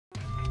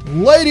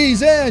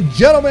Ladies and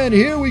gentlemen,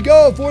 here we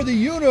go for the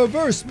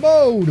Universe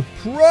Mode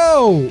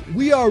Pro.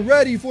 We are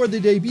ready for the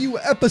debut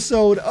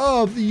episode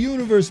of the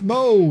Universe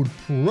Mode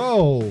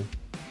Pro.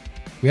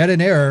 We had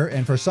an error,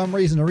 and for some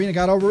reason, Arena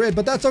got overrid,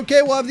 but that's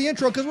okay. We'll have the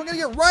intro because we're going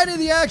to get right into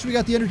the action. We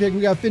got The Undertaker,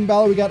 we got Finn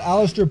Balor, we got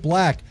Aleister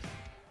Black.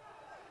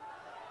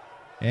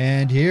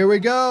 And here we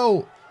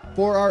go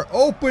for our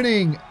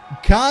opening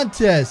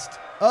contest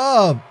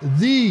of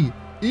the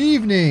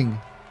evening.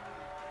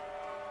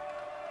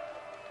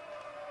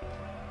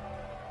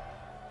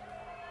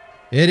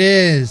 It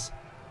is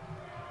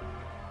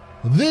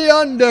The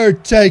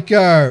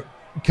Undertaker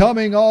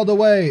coming all the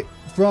way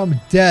from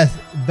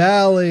Death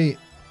Valley.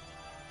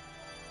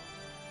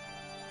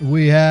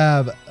 We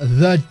have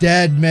the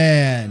Dead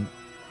Man.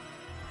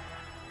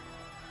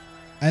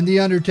 And The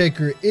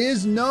Undertaker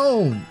is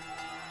known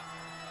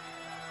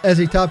as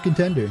a top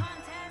contender.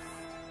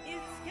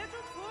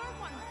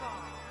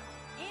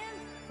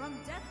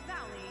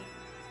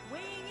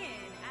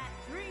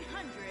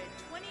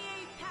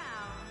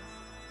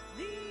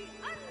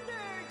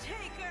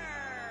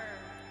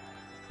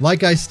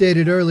 Like I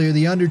stated earlier,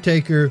 The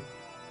Undertaker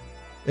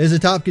is a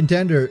top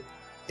contender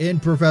in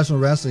professional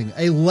wrestling.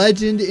 A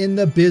legend in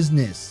the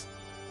business.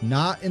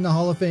 Not in the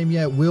Hall of Fame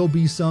yet, will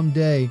be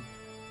someday.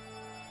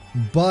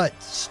 But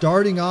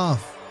starting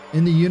off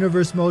in the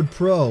Universe Mode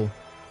Pro,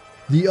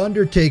 The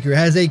Undertaker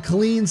has a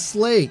clean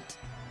slate.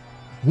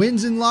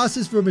 Wins and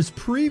losses from his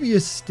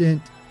previous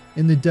stint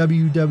in the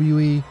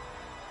WWE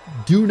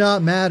do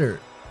not matter.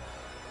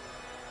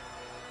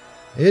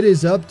 It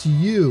is up to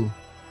you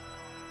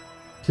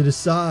to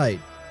decide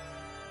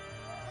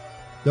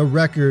the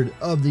record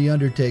of The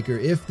Undertaker.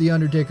 If The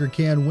Undertaker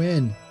can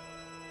win,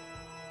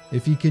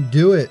 if he can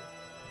do it,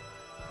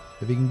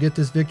 if he can get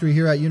this victory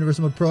here at Universe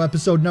Mode Pro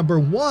episode number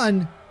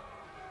 1,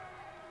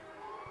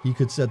 he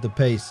could set the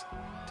pace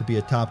to be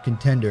a top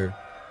contender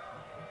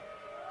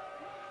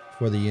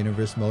for the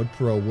Universe Mode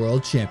Pro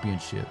World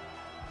Championship.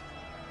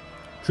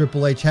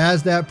 Triple H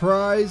has that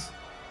prize,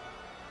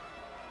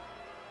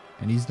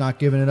 and he's not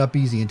giving it up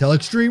easy until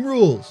Extreme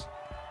Rules.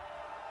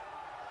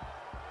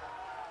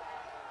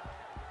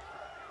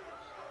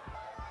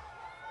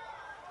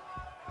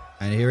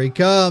 And here he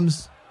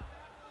comes.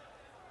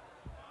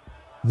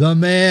 The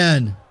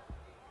man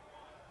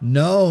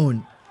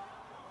known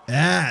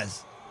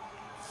as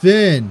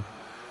Finn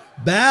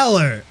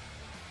Balor.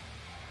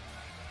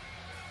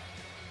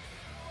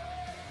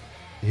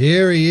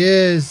 Here he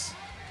is.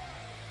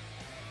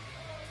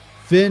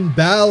 Finn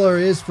Balor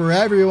is for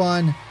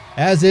everyone,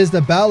 as is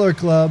the Balor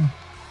Club.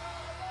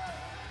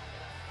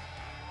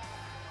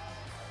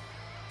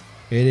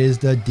 It is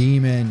the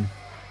Demon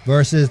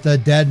versus the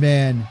Dead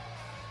Man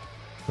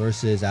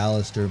versus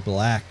Aleister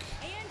Black.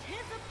 And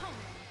his opponent,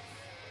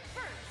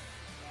 first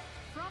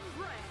from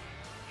Bray,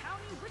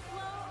 County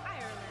Wicklow,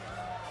 Ireland,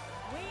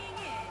 weighing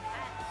in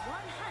at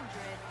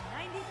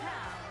 190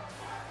 pounds,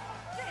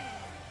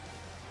 Finn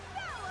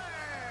Balor.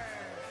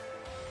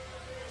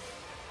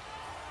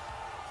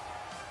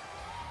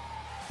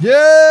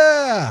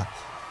 Yeah!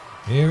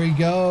 Here he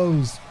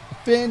goes.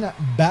 Finn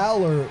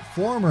Balor,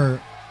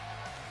 former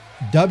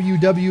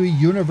WWE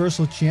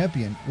Universal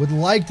Champion, would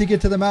like to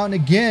get to the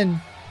mountain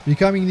again,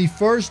 becoming the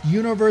first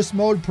Universe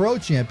Mode Pro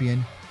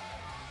Champion.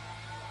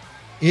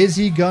 Is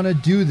he gonna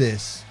do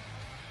this?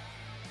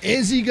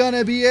 Is he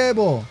gonna be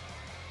able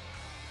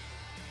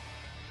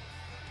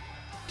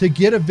to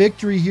get a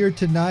victory here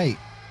tonight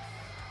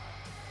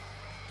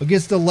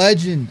against the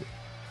legend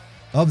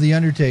of The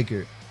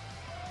Undertaker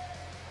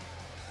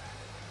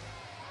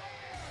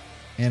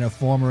and a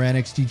former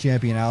NXT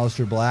champion,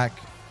 Aleister Black,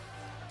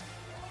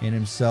 and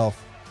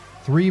himself?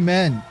 3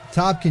 men,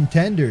 top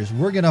contenders.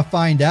 We're gonna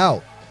find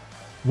out.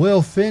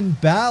 Will Finn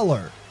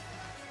Balor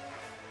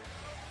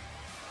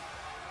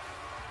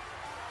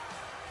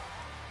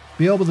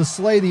be able to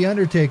slay The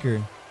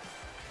Undertaker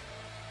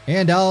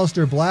and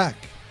Aleister Black?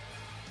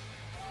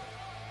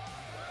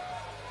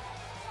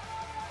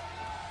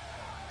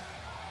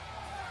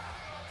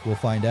 We'll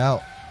find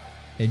out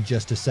in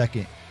just a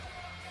second,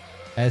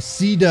 as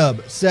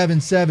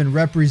C-Dub77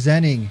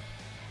 representing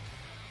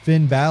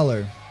Finn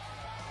Balor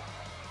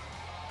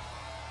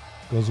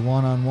goes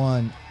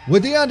one-on-one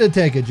with The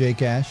Undertaker, J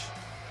Cash.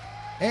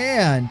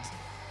 And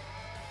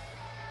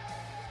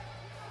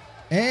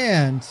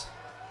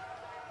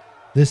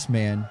this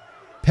man,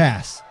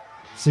 pass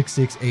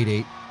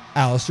 6688,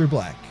 Aleister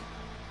Black.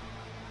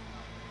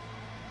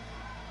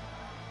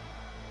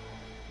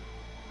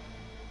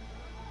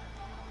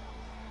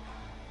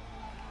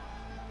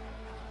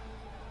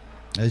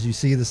 As you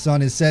see, the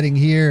sun is setting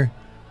here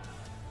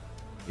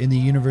in the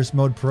Universe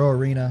Mode Pro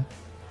Arena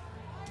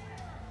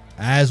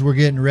as we're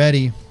getting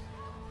ready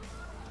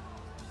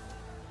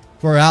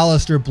for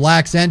Aleister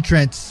Black's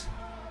entrance.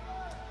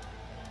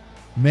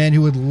 Man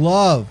who would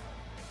love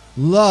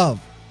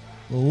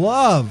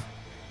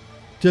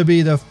to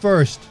be the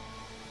first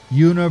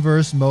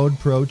Universe Mode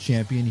Pro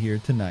champion here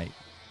tonight.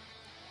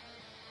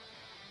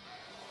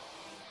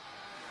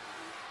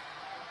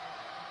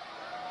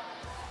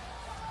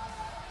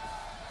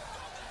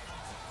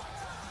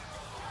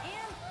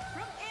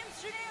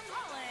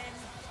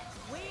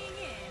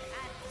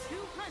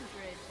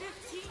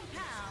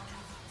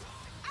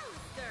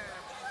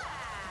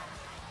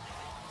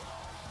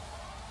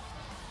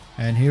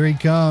 And here he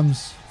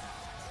comes.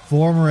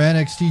 Former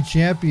NXT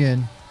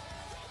champion,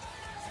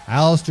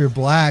 Aleister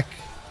Black.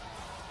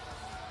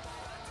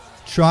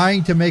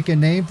 Trying to make a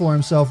name for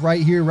himself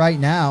right here, right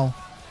now.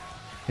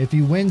 If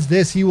he wins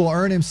this, he will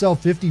earn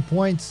himself 50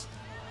 points.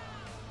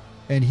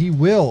 And he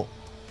will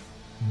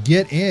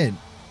get in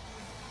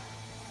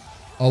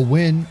a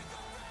win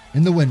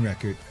in the win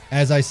record.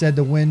 As I said,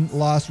 the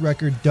win-loss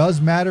record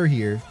does matter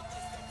here.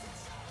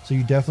 So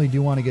you definitely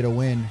do want to get a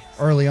win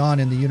early on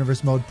in the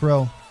Universe Mode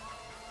Pro.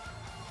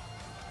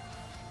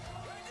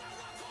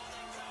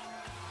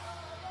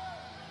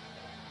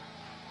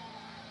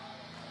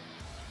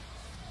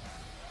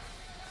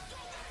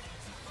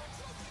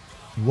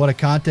 What a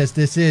contest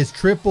this is.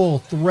 Triple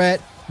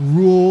threat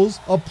rules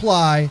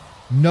apply.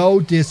 No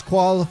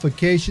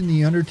disqualification.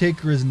 The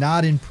Undertaker is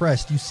not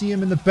impressed. You see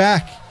him in the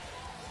back.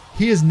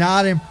 He is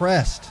not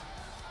impressed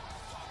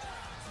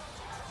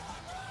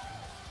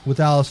with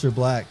Aleister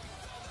Black.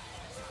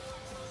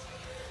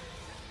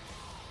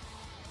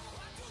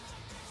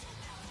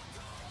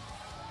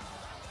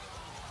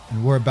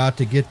 And we're about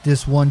to get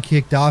this one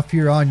kicked off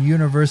here on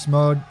Universe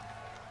Mode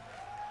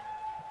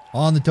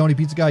on the Tony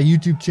Pizza Guy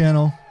YouTube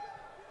channel.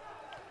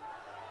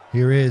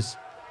 Here is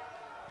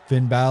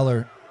Finn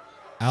Balor,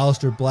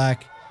 Aleister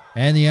Black,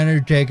 and The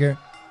Undertaker.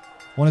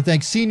 I want to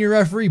thank senior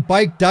referee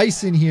Mike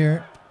Dyson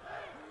here,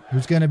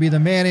 who's going to be the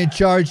man in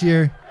charge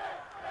here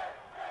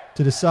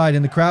to decide.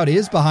 And the crowd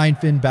is behind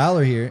Finn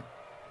Balor here.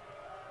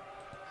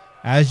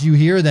 As you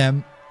hear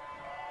them.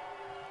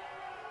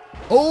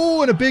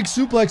 Oh, and a big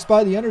suplex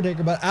by The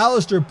Undertaker. But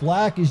Aleister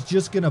Black is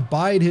just going to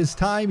bide his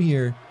time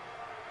here.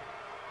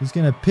 He's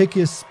going to pick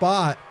his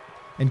spot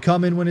and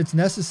come in when it's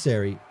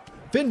necessary.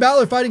 Finn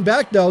Balor fighting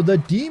back though. The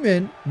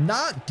Demon,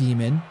 not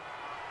Demon,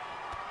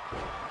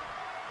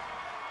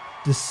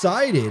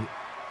 decided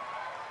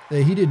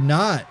that he did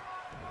not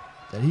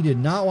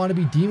want to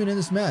be Demon in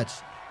this match.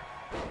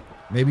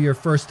 Maybe your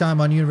first time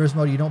on Universe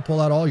Mode, you don't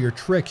pull out all your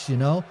tricks, you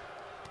know?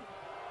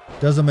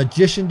 Does a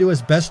magician do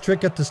his best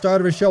trick at the start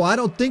of a show? I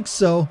don't think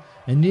so.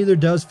 And neither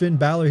does Finn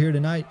Balor here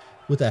tonight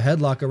with a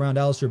headlock around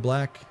Aleister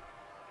Black.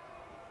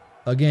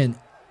 Again,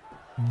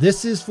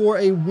 this is for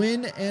a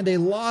win and a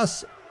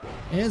loss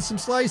and some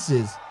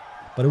slices.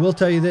 But I will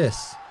tell you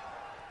this.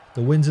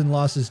 The wins and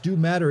losses do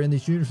matter in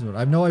this Universe Mode.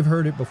 I know I've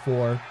heard it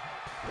before.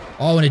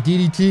 Oh, and a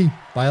DDT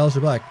by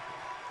Aleister Black.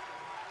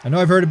 I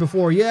know I've heard it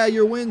before. Yeah,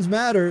 your wins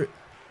matter.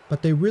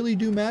 But they really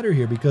do matter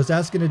here because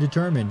that's going to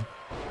determine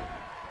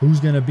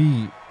who's going to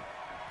be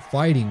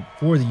fighting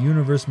for the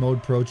Universe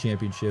Mode Pro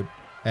Championship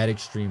at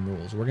Extreme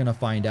Rules. We're going to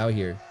find out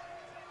here.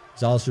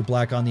 It's Aleister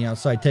Black on the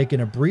outside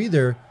taking a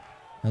breather,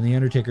 and the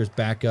Undertaker's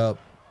back up.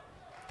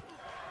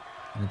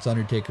 And it's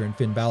Undertaker and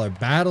Finn Balor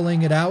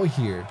battling it out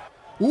here.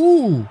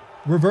 Ooh,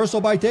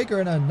 reversal by Taker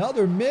and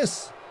another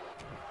miss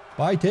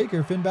by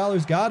Taker. Finn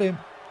Balor's got him.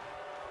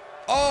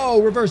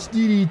 Oh, reverse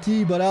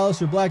DDT, but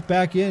Aleister Black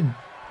back in.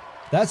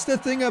 That's the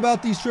thing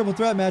about these triple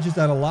threat matches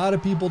that a lot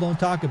of people don't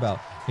talk about,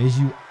 is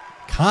you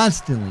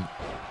constantly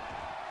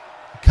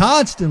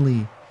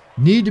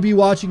need to be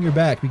watching your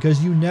back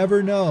because you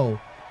never know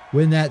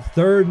when that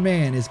third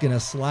man is going to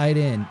slide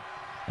in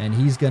and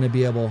he's going to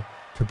be able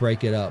to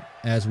break it up,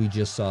 as we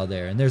just saw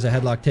there. And there's a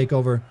headlock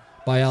takeover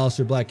by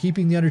Aleister Black,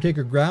 keeping the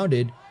Undertaker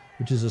grounded,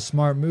 which is a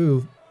smart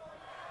move.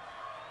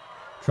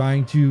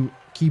 Trying to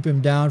keep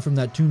him down from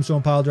that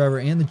tombstone pile driver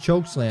and the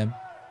choke slam.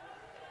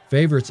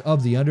 Favorites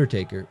of the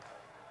Undertaker.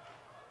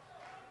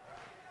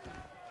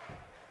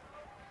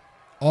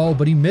 Oh,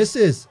 but he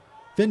misses.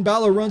 Finn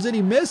Balor runs in,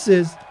 he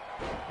misses.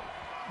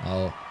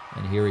 Oh,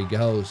 and here he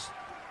goes.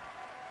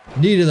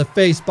 Knee to the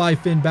face by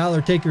Finn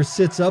Balor. Taker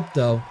sits up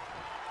though.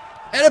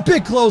 And a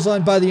big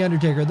clothesline by The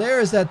Undertaker.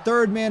 There is that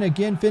third man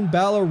again. Finn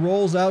Balor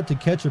rolls out to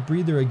catch a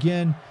breather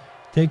again.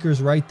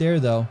 Taker's right there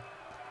though.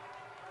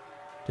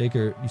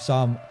 Taker, you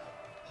saw him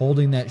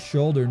holding that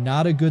shoulder.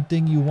 Not a good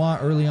thing you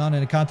want early on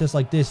in a contest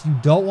like this. You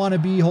don't want to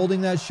be holding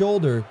that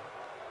shoulder.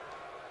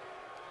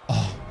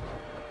 Oh,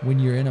 when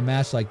you're in a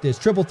match like this.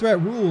 Triple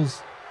threat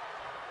rules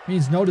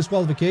means no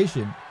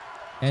disqualification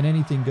and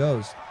anything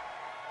goes.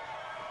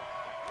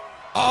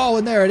 Oh,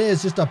 and there it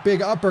is. Just a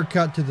big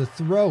uppercut to the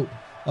throat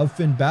of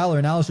Finn Balor.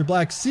 And Aleister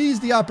Black sees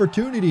the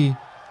opportunity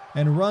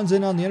and runs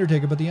in on The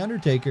Undertaker. But The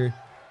Undertaker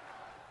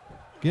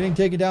getting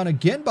taken down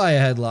again by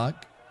a headlock.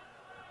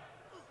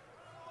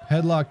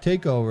 Headlock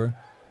takeover.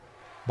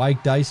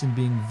 Mike Dyson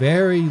being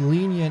very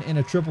lenient in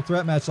a triple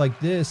threat match like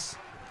this.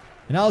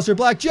 And Aleister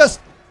Black just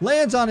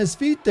lands on his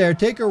feet there.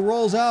 Taker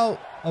rolls out,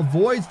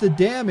 avoids the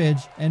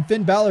damage, and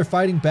Finn Balor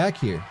fighting back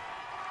here.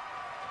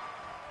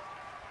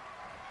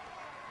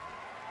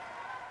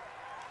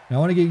 Now I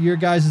want to get your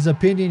guys'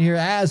 opinion here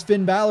as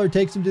Finn Balor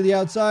takes him to the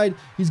outside.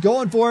 He's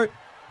going for it.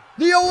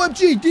 The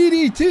OMG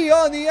DDT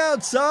on the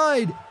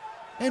outside.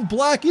 And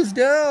Black is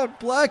down.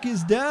 Black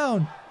is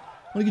down.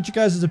 I want to get you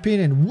guys'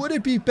 opinion. Would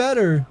it be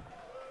better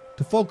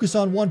to focus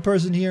on one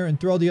person here and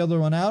throw the other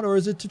one out? Or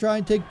is it to try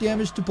and take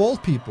damage to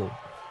both people?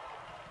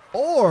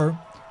 Or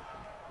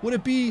would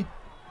it be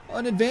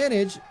an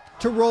advantage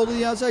to roll to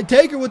the outside?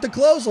 Taker with the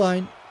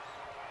clothesline.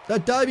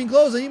 That diving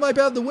close, and he might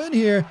have the win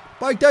here.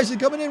 Mike Tyson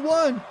coming in.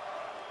 1,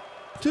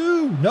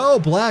 2. No,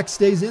 Black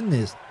stays in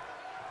this.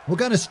 What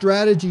kind of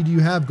strategy do you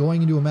have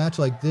going into a match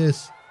like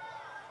this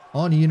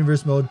on the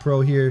Universe Mode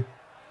Pro here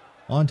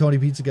on Tony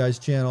Pizza Guy's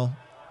channel?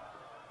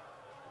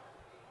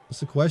 What's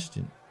the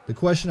question? The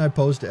question I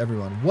pose to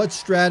everyone. What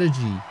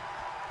strategy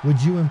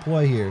would you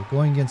employ here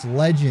going against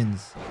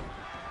legends?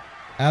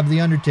 Have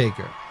The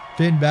Undertaker,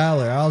 Finn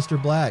Balor,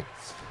 Aleister Black.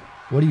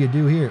 What do you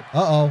do here?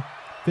 Uh-oh.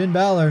 Finn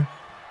Balor.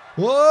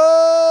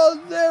 Whoa,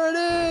 there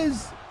it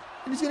is.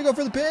 And he's going to go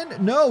for the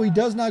pin? No, he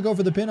does not go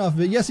for the pin off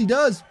of it. Yes, he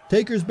does.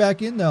 Taker's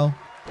back in, though.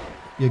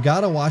 You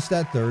got to watch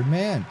that third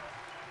man.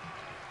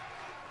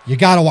 You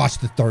got to watch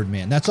the third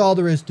man. That's all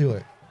there is to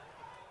it.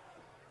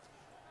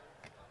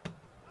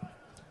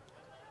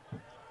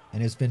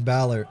 And it's Finn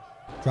Balor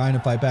trying to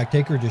fight back.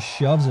 Taker just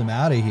shoves him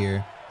out of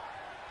here.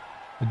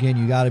 Again,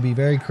 you got to be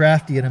very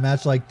crafty in a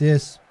match like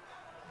this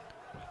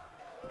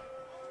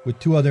with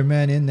 2 other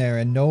men in there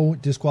and no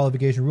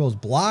disqualification rules.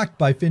 Blocked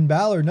by Finn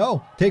Balor.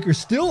 No, Taker's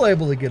still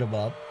able to get him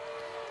up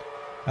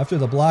after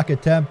the block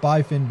attempt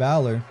by Finn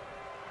Balor.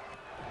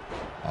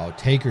 Oh,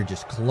 Taker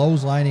just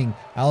clotheslining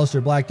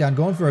Aleister Black down,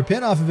 going for a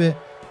pin off of it.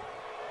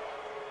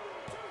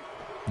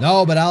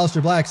 No, but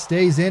Aleister Black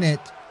stays in it.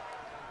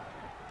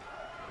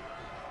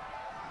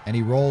 And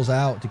he rolls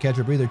out to catch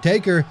a breather.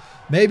 Taker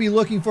maybe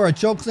looking for a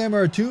chokeslam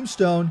or a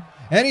tombstone.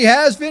 And he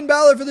has Finn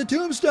Balor for the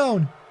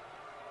tombstone.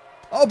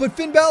 Oh, but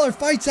Finn Balor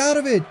fights out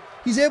of it.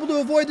 He's able to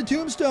avoid the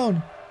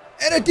tombstone.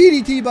 And a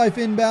DDT by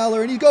Finn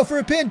Balor. And he go for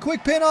a pin.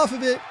 Quick pin off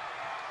of it.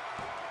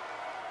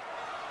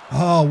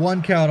 Oh,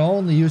 1 count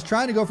only. He was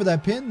trying to go for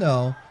that pin,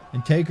 though.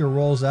 And Taker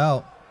rolls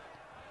out.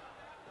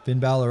 Finn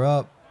Balor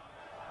up.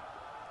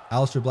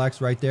 Aleister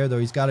Black's right there, though.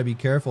 He's got to be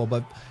careful.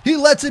 But he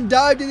lets him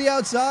dive to the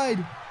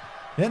outside.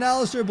 And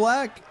Aleister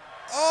Black.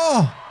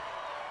 Oh!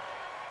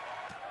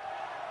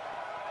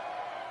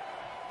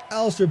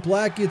 Aleister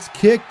Black gets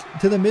kicked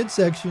to the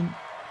midsection.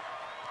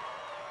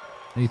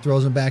 And he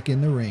throws him back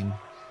in the ring.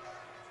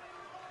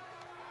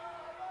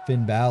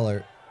 Finn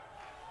Balor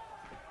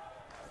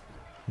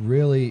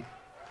really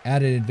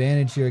at an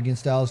advantage here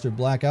against Aleister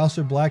Black.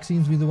 Aleister Black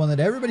seems to be the one that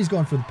everybody's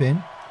going for the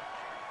pin.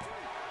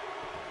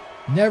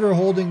 Never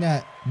holding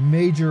that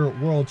major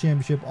world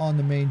championship on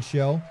the main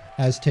show,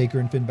 as Taker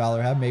and Finn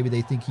Balor have. Maybe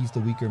they think he's the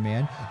weaker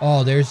man.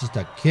 Oh, there's just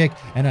a kick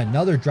and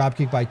another drop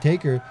kick by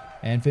Taker.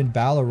 And Finn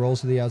Balor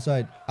rolls to the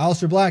outside.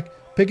 Aleister Black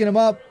picking him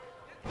up.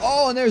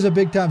 Oh, and there's a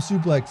big time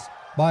suplex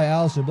by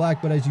Aleister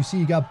Black. But as you see,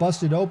 he got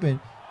busted open.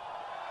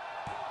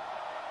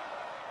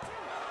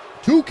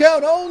 2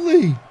 count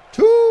only.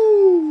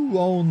 2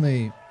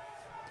 only.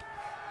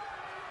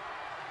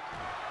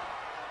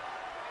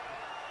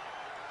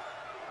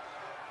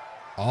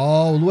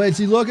 Oh, what's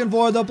he looking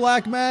for? The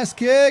Black Mass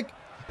kick.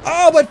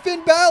 Oh, but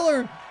Finn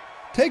Balor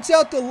takes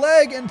out the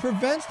leg and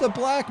prevents the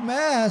Black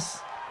Mass.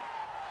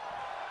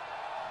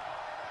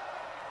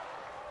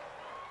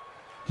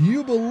 Do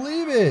you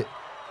believe it?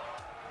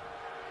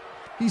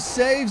 He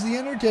saves the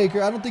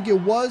Undertaker. I don't think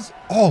it was.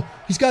 Oh,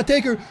 he's got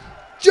Taker.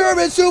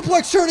 German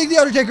suplex turning the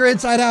Undertaker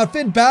inside out.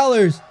 Finn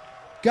Balor's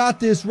got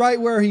this right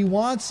where he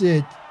wants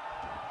it.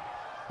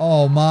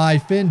 Oh my,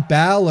 Finn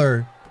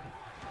Balor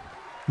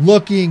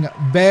looking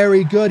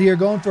very good here.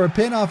 Going for a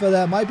pin off of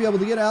that. Might be able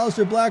to get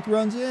Aleister Black,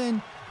 runs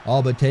in.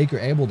 Oh, but Taker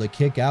able to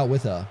kick out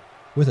with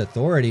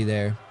authority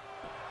there.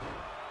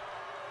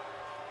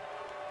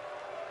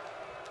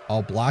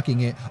 Oh,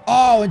 blocking it.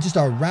 Oh, and just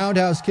a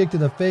roundhouse kick to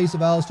the face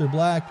of Aleister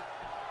Black.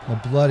 The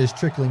blood is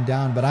trickling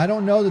down, but I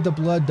don't know that the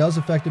blood does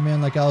affect a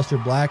man like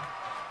Aleister Black.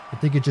 I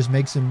think it just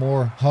makes him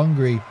more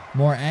hungry,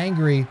 more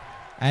angry.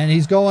 And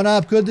he's going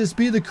up. Could this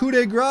be the coup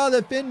de grace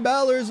that Finn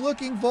Balor is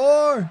looking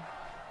for?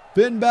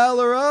 Finn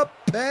Balor up,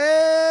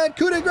 and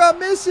coup de grace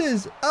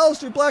misses.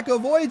 Aleister Black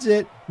avoids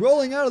it,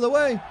 rolling out of the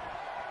way.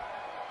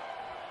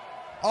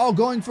 Oh,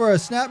 going for a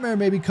snapmare,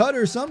 maybe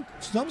cutter, some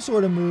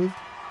sort of move.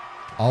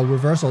 Oh,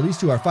 reversal. These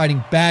two are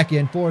fighting back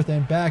and forth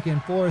and back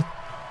and forth.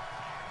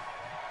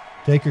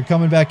 Taker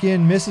coming back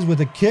in, misses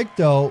with a kick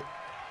though.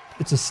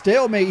 It's a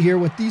stalemate here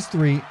with these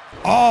three.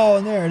 Oh,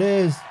 and there it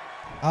is.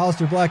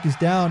 Aleister Black is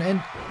down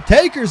and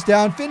Taker's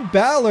down. Finn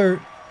Balor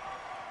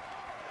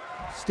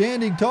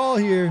standing tall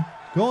here,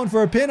 going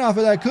for a pin off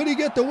of that. Could he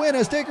get the win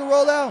as Taker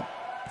rolled out?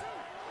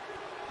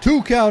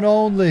 2 count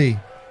only.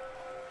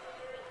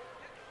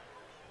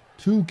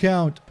 2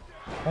 count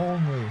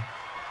only.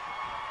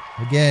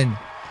 Again,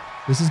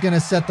 this is going to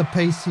set the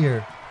pace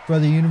here for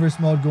the Universe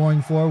mode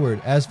going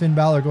forward. As Finn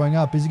Balor going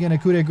up. Is he going to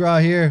coup de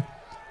grace here?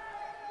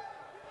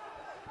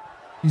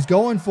 He's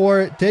going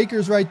for it.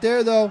 Taker's right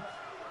there, though.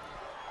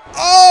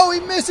 Oh, he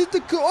misses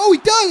the coup. Oh, he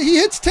does. He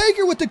hits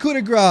Taker with the coup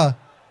de grace.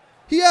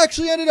 He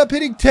actually ended up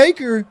hitting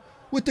Taker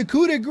with the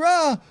coup de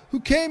grace, who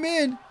came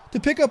in to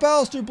pick up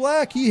Aleister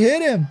Black. He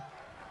hit him.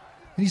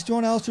 And he's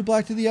throwing Aleister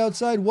Black to the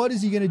outside. What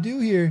is he going to do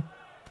here?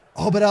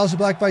 Oh, but Aleister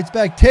Black fights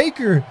back.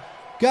 Taker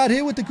got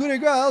hit with the coup de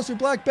grace. Aleister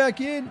Black back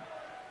in.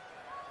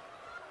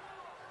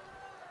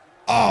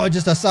 Oh,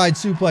 just a side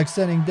suplex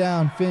sending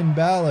down Finn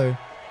Balor.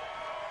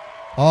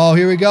 Oh,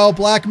 here we go.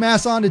 Black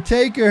Mass onto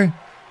Taker.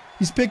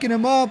 He's picking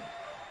him up.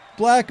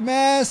 Black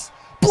Mass.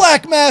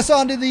 Black Mass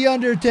onto The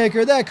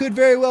Undertaker. That could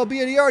very well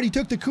be it. He already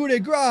took the coup de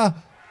grace.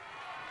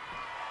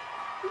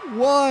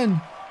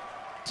 1,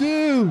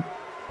 2.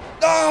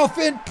 Oh,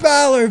 Finn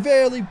Balor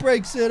barely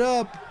breaks it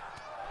up.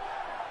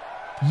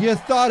 You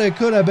thought it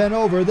could have been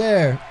over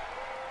there,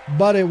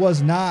 but it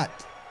was not.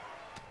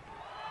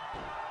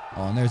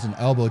 Oh, and there's an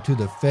elbow to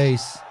the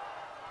face.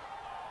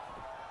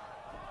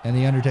 And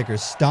The Undertaker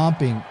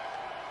stomping.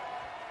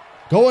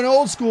 Going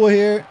old school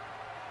here.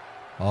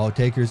 Oh,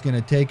 Taker's going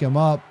to take him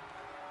up.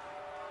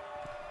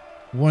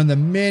 One of the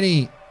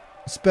many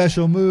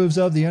special moves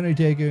of The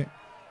Undertaker.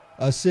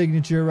 A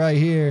signature right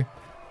here.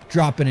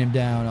 Dropping him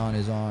down on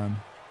his arm.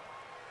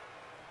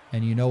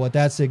 And you know what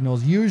that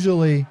signals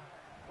usually.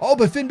 Oh,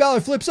 but Finn Balor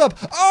flips up.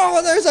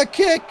 Oh, there's a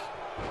kick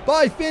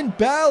by Finn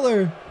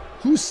Balor,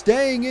 who's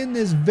staying in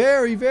this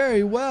very,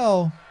 very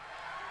well.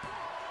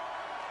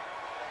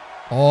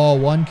 Oh,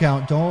 1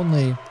 count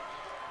only.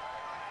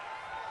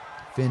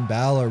 Finn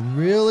Balor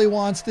really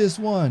wants this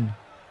one.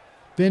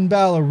 Finn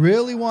Balor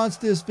really wants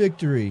this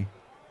victory.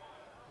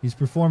 He's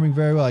performing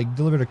very well. He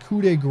delivered a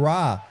coup de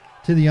grace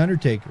to The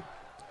Undertaker.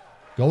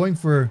 Going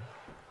for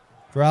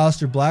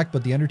Aleister Black,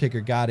 but The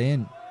Undertaker got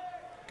in.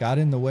 Got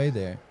in the way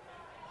there.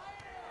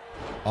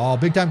 Oh,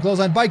 big time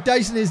clothesline. Mike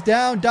Tyson is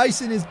down.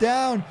 Dyson is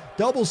down.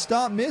 Double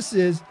stomp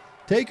misses.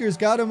 Taker's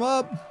got him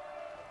up.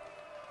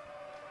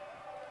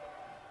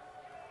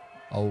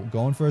 Oh,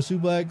 going for a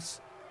suplex.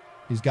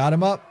 He's got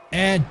him up.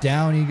 And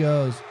down he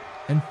goes.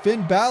 And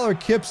Finn Balor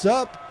kips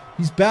up.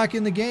 He's back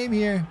in the game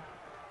here.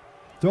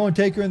 Throwing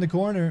Taker in the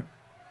corner.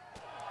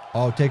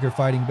 Oh, Taker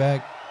fighting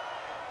back.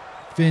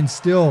 Finn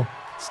still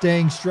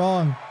staying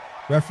strong.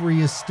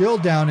 Referee is still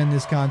down in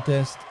this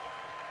contest.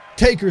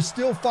 Taker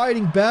still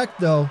fighting back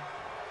though.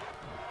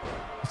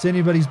 It's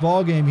anybody's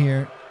ball game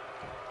here.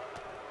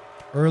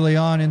 Early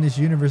on in this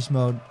universe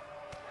mode.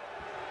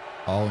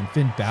 Oh, and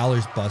Finn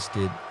Balor's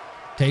busted.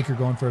 Taker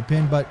going for a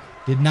pin, but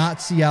did not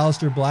see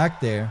Aleister Black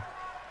there.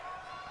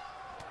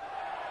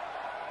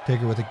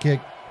 Taker with a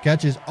kick.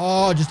 Catches.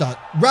 Oh, just a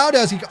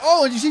roundhouse kick.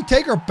 Oh, and you see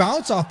Taker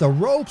bounce off the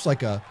ropes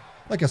like a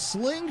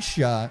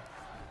slingshot.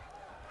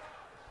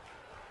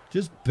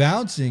 Just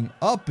bouncing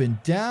up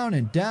and down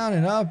and down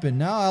and up. And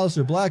now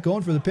Aleister Black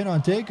going for the pin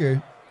on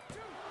Taker.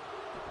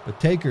 But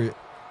Taker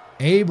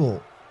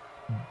able,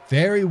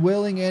 very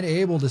willing and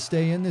able to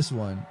stay in this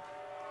one.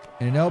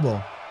 And an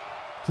elbow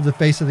to the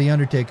face of The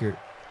Undertaker.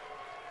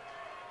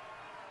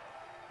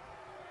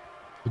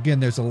 Again,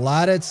 there's a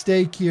lot at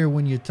stake here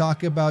when you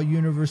talk about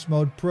Universe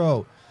Mode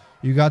Pro.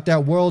 You got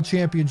that World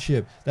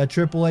Championship that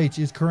Triple H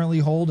is currently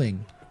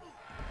holding.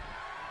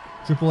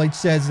 Triple H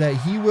says that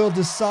he will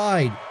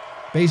decide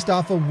based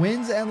off of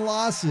wins and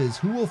losses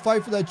who will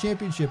fight for that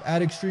championship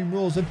at Extreme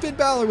Rules. And Finn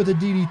Balor with a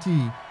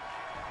DDT.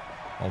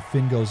 Oh,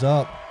 Finn goes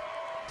up.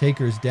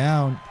 Taker's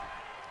down.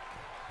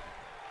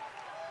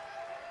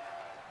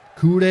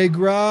 Coup de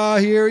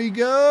grace. Here we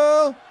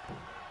go.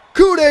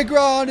 Coup de grace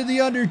onto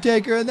The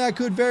Undertaker. And that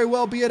could very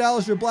well be it.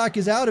 Aleister Black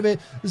is out of it.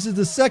 This is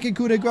the second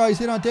coup de grace he's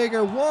hit on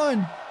Taker.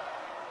 1,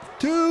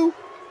 2,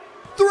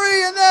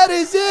 3. And that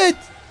is it.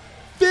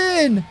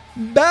 Finn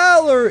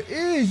Balor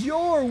is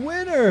your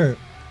winner.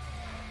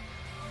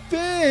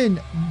 Finn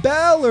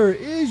Balor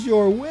is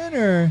your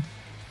winner.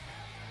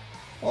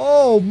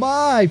 Oh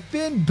my,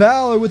 Finn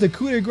Balor with a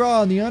coup de grace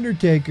on The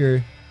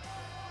Undertaker.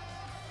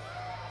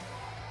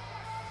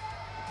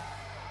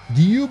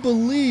 Do you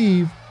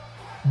believe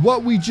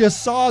what we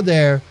just saw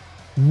there?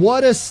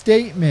 What a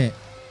statement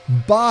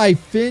by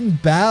Finn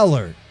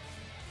Balor.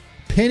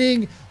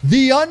 Pinning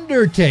The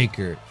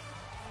Undertaker.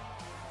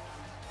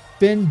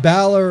 Finn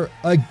Balor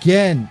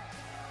again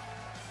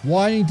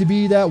wanting to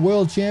be that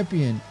world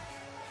champion.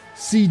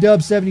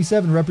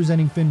 C-Dub77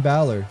 representing Finn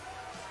Balor.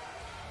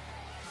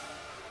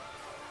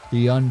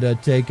 The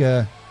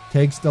Undertaker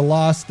takes the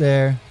loss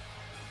there.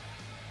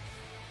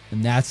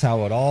 And that's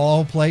how it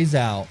all plays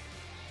out.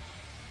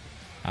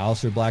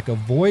 Aleister Black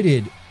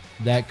avoided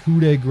that coup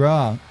de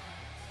grace.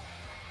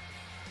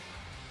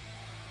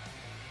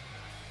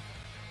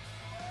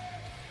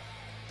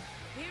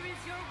 Here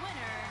is your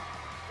winner,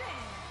 Finn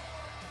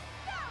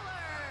Balor.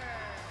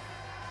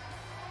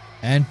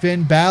 And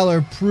Finn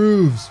Balor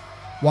proves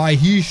why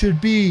he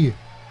should be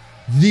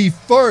the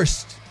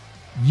first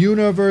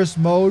Universe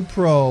Mode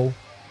Pro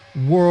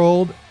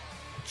World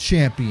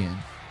Champion.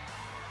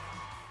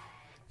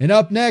 And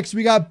up next,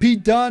 we got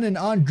Pete Dunne and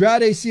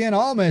Andrade Cien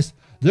Almas.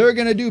 They're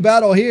going to do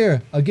battle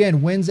here.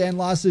 Again, wins and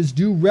losses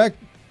do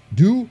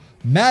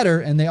matter,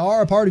 and they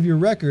are a part of your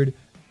record.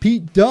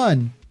 Pete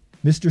Dunne,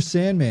 Mr.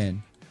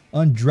 Sandman.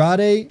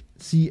 Andrade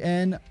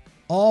Cien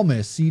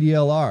Almas,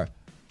 CDLR.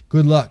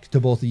 Good luck to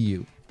both of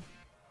you.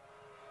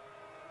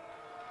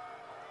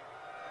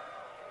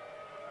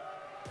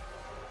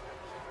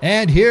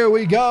 And here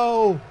we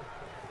go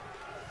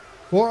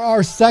for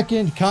our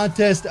second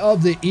contest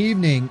of the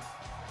evening.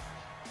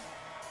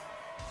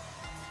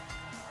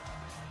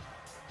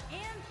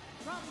 And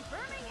from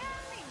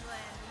Birmingham,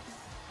 England,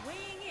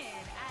 weighing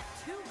in at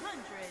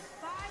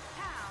 205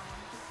 pounds,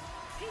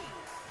 Pete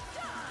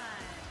Dunne.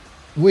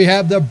 we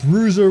have the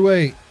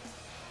Bruiserweight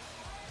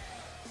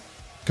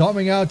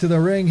coming out to the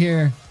ring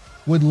here.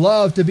 Would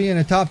love to be in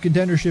a top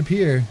contendership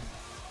here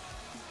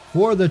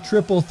for the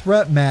triple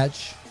threat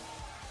match.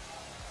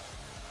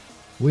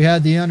 We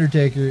had The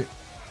Undertaker.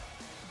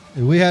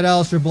 We had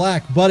Aleister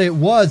Black, but it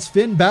was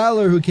Finn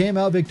Balor who came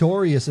out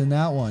victorious in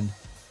that one.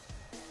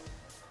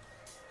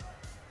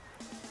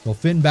 So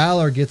Finn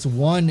Balor gets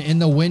one in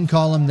the win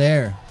column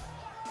there.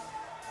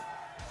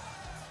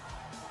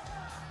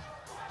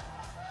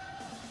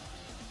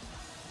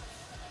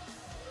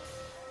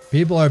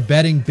 People are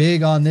betting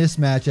big on this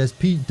match as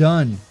Pete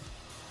Dunne,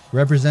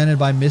 represented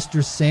by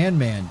Mr.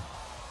 Sandman,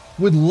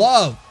 would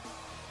love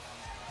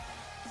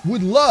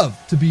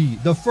to be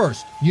the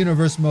first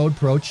Universe Mode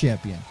Pro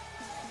Champion.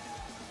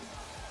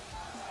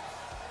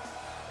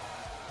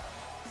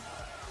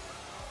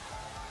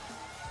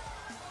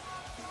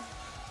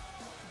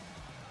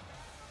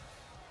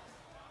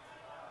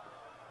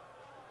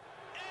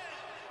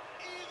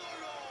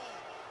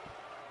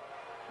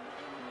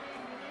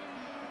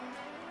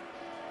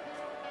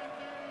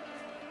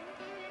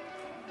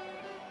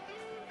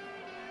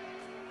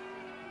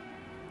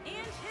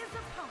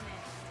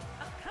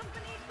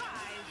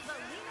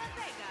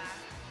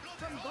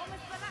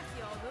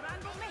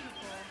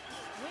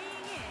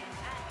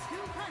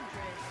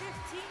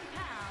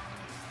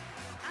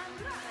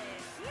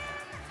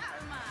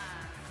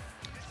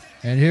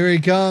 And here he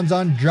comes,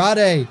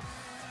 Andrade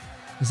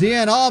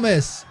Cien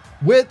Almas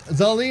with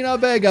Zelina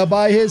Vega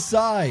by his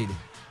side.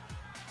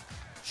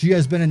 She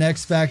has been an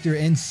X Factor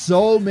in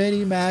so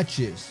many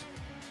matches.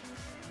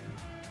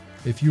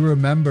 If you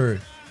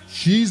remember,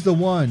 she's the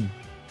one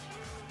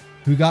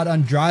who got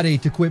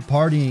Andrade to quit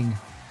partying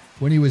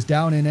when he was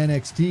down in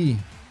NXT.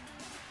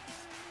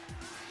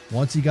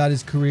 Once he got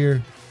his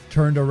career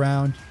turned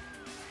around,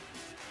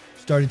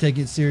 started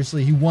taking it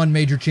seriously, he won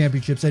major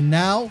championships, and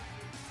now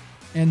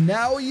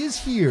he is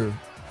here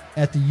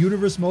at the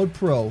Universe Mode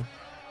Pro,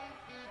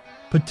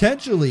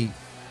 potentially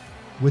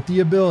with the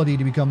ability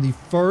to become the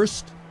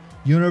first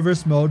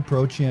Universe Mode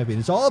Pro Champion.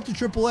 It's all up to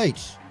Triple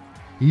H.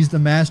 He's the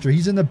master.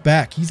 He's in the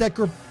back. He's at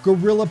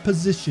gorilla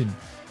position.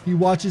 He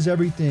watches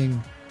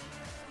everything.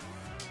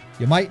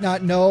 You might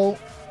not know,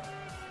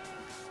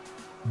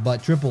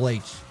 but Triple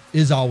H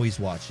is always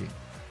watching.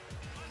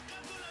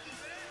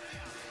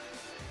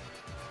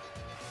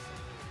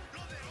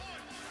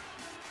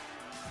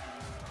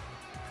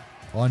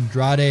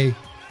 Andrade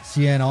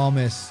Cien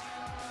Almas,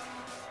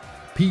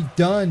 Pete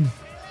Dunne,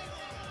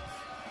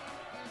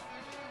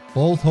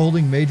 both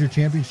holding major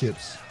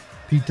championships.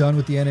 Pete Dunne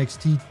with the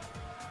NXT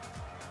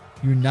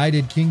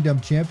United Kingdom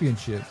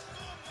Championship.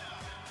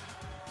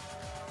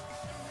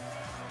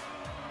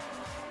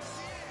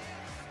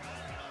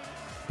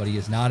 But he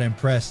is not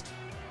impressed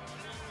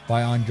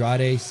by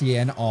Andrade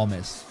Cien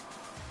Almas.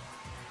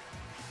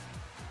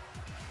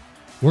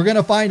 We're going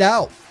to find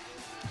out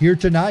here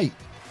tonight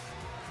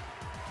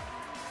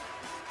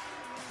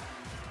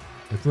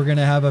if we're going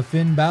to have a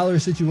Finn Balor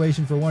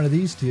situation for one of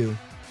these two.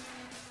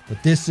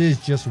 But this is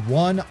just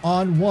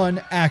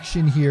one-on-one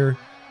action here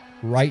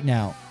right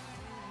now.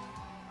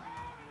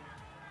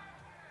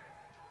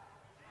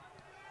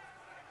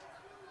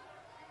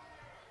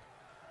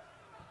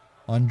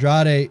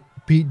 Andrade,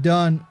 Pete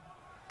Dunne,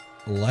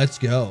 let's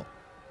go.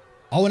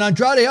 Oh, and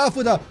Andrade off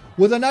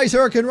with a nice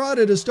Hurricane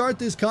Rana to start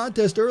this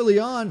contest early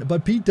on,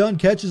 but Pete Dunne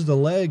catches the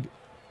leg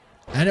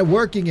and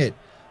working it.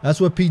 That's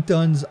what Pete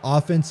Dunne's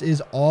offense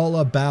is all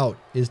about,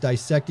 is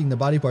dissecting the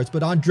body parts.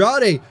 But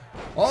Andrade,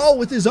 oh,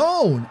 with his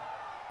own,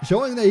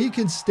 showing that he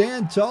can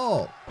stand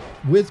tall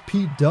with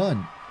Pete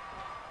Dunne.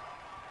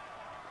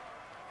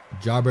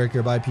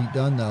 Jawbreaker by Pete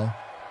Dunne, though.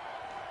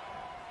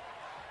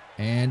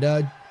 And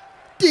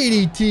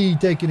DDT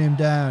taking him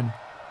down.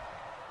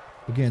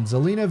 Again,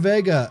 Zelina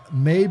Vega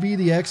may be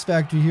the X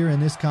Factor here in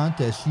this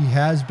contest. She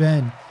has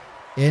been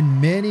in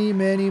many,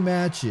 many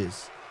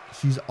matches.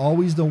 She's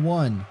always the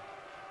one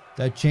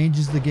that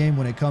changes the game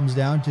when it comes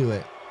down to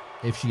it.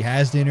 If she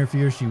has to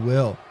interfere, she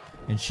will.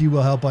 And she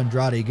will help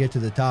Andrade get to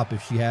the top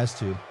if she has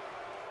to.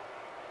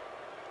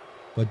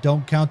 But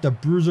don't count the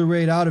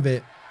Bruiserweight out of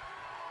it,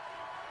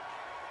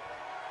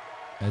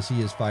 as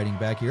he is fighting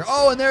back here.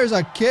 Oh, and there's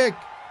a kick.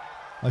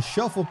 A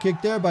shuffle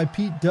kick there by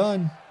Pete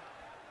Dunne,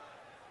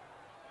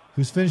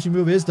 whose finishing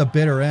move is the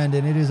bitter end,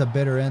 and it is a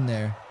bitter end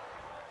there.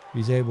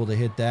 He's able to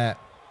hit that.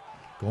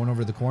 Going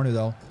over the corner,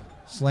 though.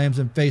 Slams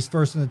him face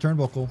first in the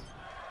turnbuckle.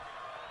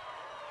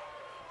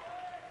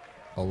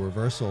 A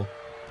reversal.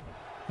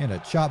 And a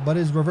chop, but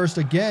is reversed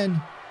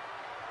again.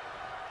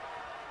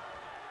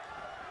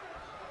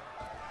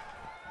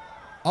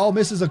 Oh,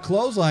 misses a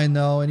clothesline,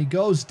 though, and he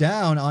goes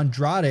down.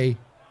 Andrade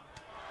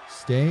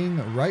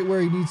staying right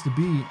where he needs to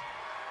be.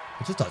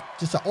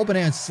 Just an open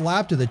hand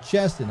slap to the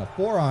chest and a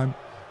forearm.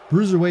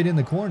 Bruiserweight in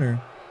the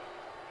corner.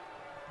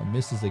 Oh,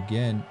 misses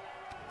again.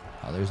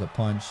 Oh, there's a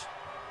punch.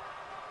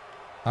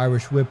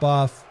 Irish whip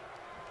off.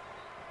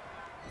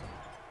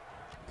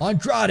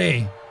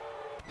 Andrade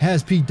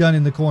has Pete Dunne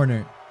in the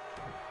corner.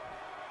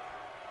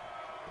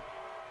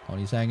 Oh,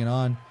 he's hanging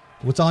on.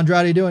 What's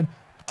Andrade doing?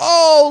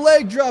 Oh,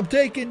 leg drop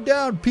taken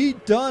down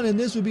Pete Dunne, and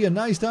this would be a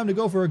nice time to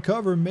go for a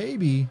cover,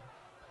 maybe.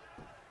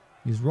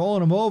 He's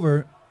rolling him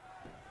over.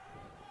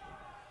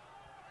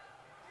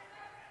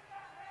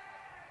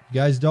 You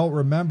guys don't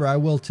remember, I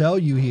will tell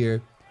you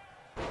here.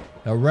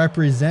 The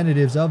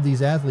representatives of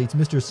these athletes,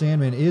 Mr.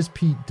 Sandman is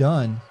Pete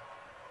Dunne.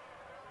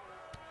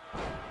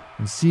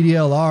 And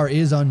CDLR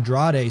is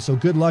Andrade. So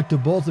good luck to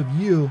both of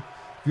you.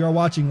 If you are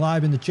watching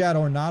live in the chat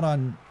or not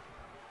on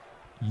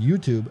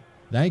YouTube,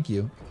 thank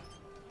you.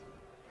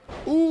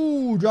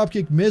 Ooh,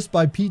 dropkick missed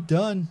by Pete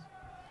Dunne.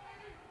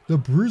 The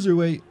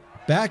bruiserweight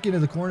back into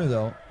the corner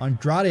though.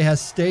 Andrade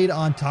has stayed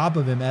on top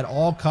of him at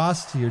all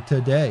costs here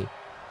today.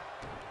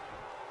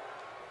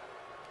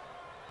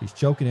 He's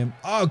choking him.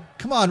 Oh,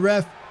 come on,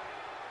 ref.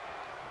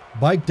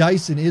 Mike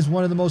Dyson is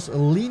one of the most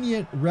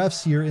lenient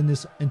refs here in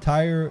this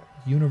entire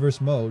universe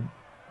mode.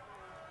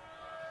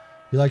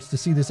 He likes to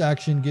see this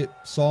action get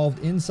solved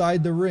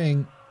inside the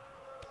ring.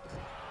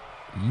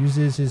 He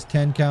uses his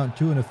 10 count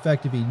to an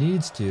effect if he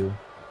needs to.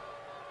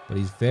 But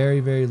he's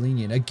very, very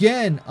lenient.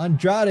 Again,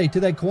 Andrade to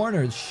that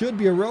corner. It should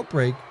be a rope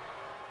break.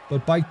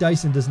 But Mike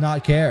Dyson does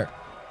not care.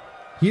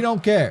 He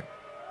don't care.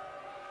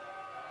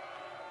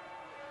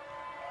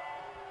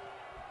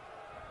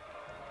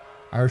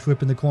 Irish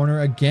whip in the corner.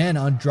 Again,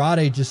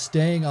 Andrade just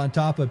staying on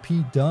top of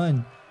Pete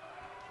Dunne.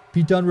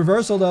 Pete Dunne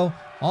reversal though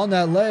on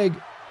that leg.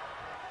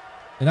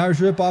 An Irish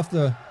whip off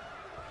the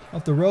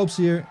ropes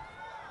here.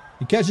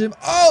 He catches him.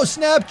 Oh,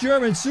 snap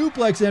German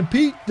suplex, and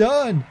Pete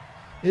Dunne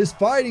is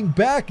fighting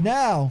back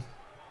now.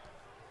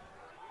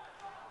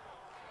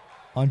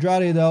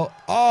 Andrade though,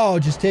 oh,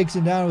 just takes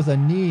him down with a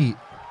knee.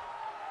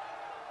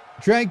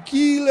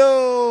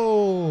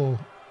 Tranquilo.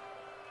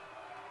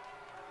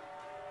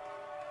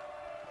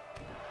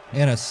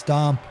 And a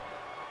stomp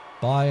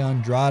by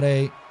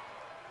Andrade.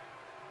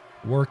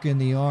 Working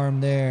the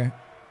arm there.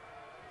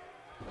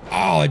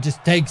 Oh, it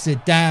just takes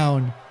it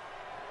down.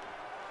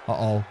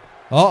 Uh-oh.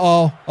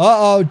 Uh-oh.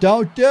 Uh-oh.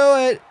 Don't do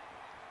it.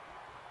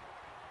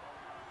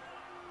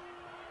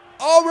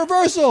 Oh,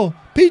 reversal.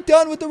 Pete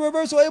Dunne with the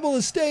reversal, able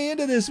to stay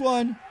into this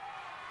one.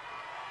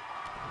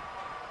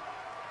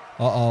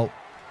 Uh-oh.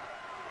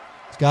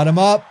 It's got him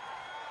up.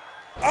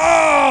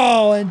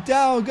 Oh, and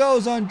down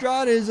goes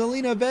Andrade.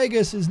 Zelina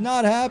Vegas is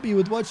not happy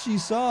with what she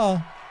saw.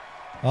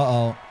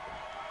 Uh-oh.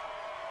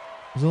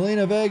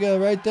 Zelina Vega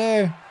right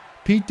there.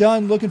 Pete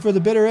Dunne looking for the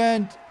bitter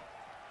end.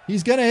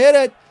 He's going to hit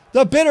it.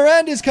 The bitter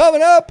end is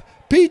coming up.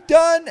 Pete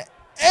Dunne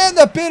and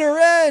the bitter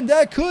end.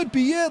 That could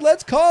be it.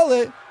 Let's call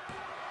it.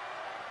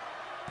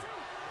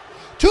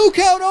 2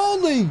 count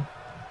only.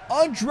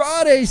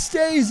 Andrade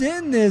stays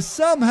in this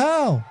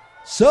somehow,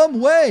 some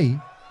way.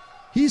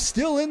 He's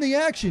still in the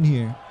action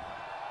here.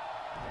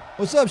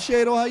 What's up,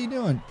 Shado? How you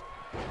doing?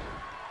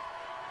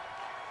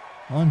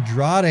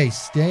 Andrade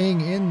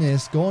staying in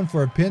this, going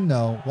for a pin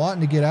though,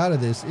 wanting to get out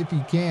of this if he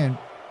can.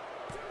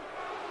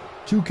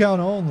 2 count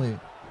only.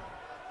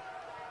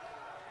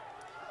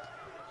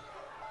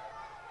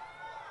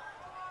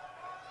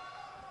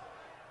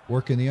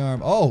 Working the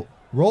arm. Oh,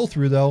 roll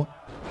through though.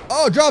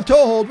 Oh, drop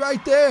toe hold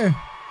right there.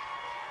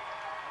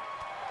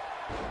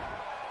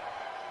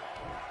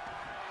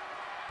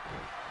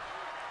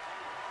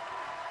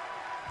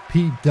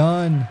 Pete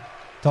Dunne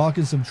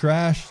talking some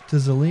trash to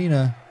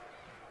Zelina.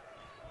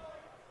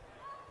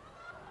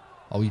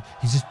 Oh,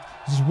 he's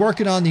just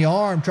working on the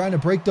arm, trying to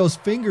break those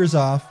fingers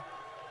off.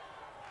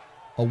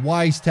 A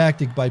wise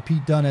tactic by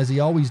Pete Dunne, as he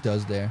always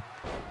does there.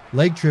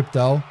 Leg trip,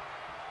 though.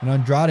 And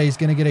Andrade is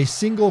going to get a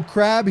single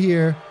crab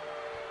here.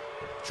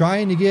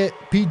 Trying to get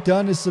Pete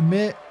Dunne to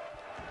submit.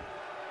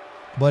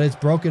 But it's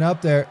broken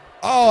up there.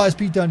 Oh, as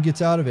Pete Dunne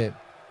gets out of it.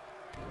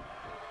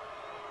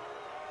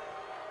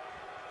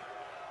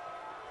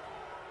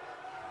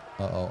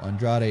 Uh-oh,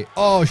 Andrade.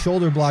 Oh,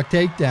 shoulder block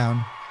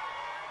takedown.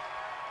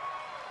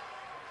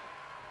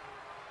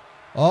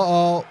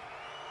 Uh-oh.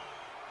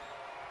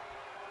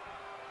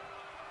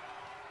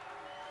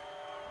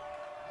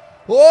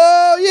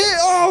 Oh, yeah.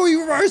 Oh, he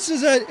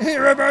reverses it. He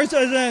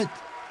reverses it.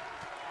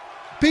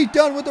 Pete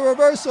Dunne with the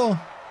reversal.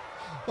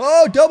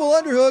 Oh, double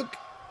underhook.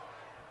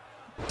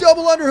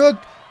 Double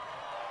underhook.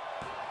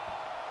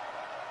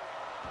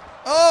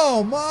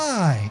 Oh,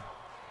 my.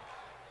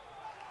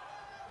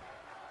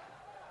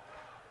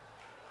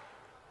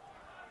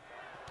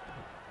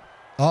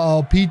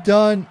 Uh-oh, Pete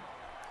Dunne.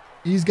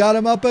 He's got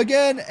him up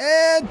again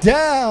and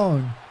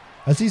down.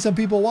 I see some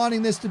people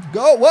wanting this to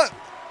go. What?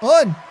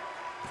 1,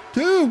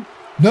 2.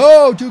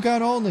 No, 2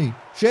 count only.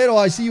 Shado,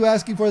 I see you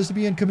asking for this to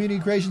be in Community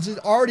Creations. It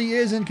already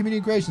is in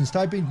Community Creations.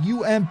 Type in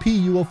UMP.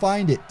 You will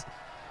find it.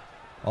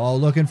 Oh,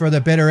 looking for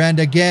the bitter end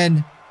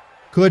again.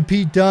 Could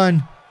Pete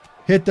Dunne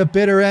hit the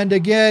bitter end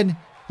again?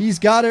 He's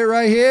got it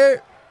right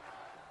here.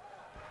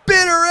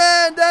 Bitter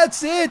end.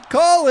 That's it.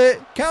 Call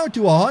it. Count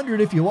to 100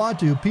 if you want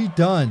to. Pete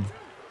Dunne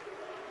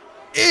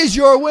is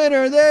your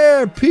winner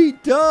there.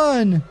 Pete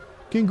Dunne.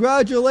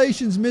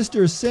 Congratulations,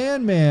 Mr.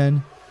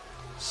 Sandman.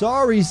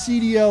 Sorry,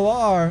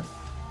 CDLR.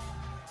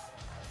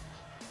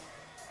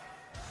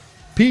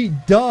 Pete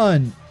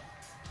Dunne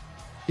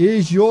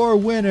is your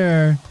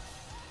winner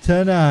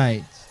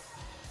tonight.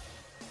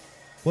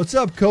 What's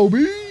up,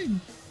 Kobe?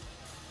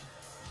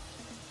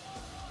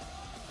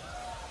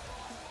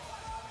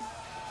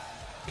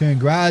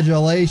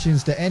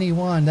 Congratulations to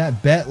anyone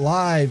that bet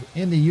live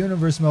in the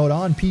universe mode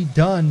on Pete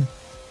Dunne.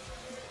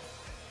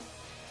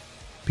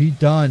 Pete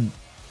Dunne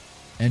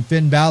and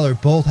Finn Balor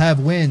both have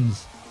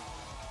wins.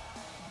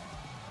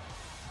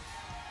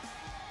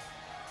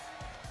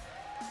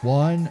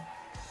 1,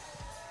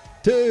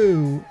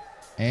 2,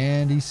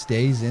 and he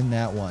stays in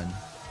that one.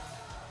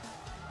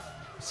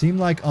 Seemed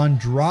like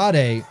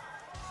Andrade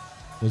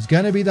was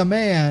going to be the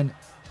man,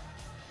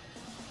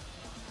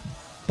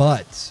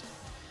 but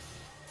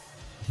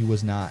he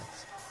was not.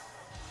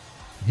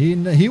 He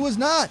was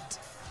not.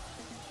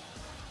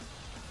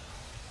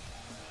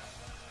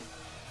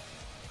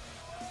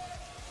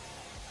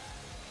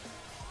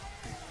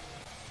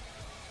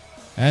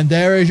 And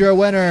there is your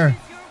winner.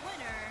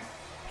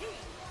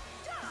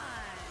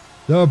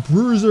 The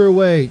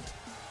Bruiserweight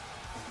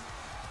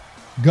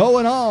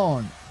going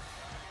on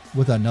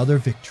with another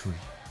victory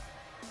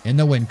in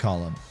the win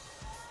column.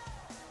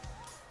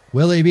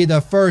 Will he be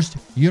the first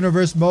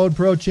Universe Mode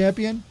Pro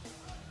Champion?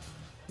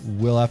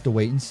 We'll have to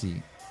wait and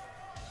see.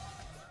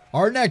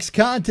 Our next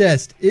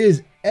contest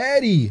is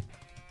Eddie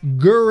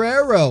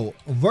Guerrero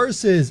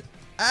versus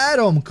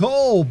Adam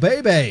Cole,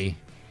 baby.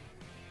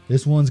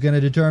 This one's going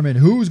to determine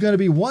who's going to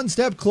be one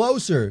step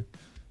closer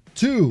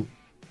to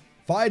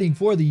fighting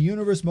for the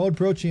Universe Mode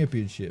Pro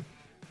Championship.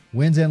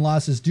 Wins and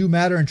losses do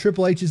matter, and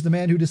Triple H is the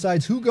man who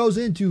decides who goes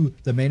into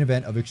the main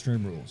event of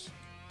Extreme Rules.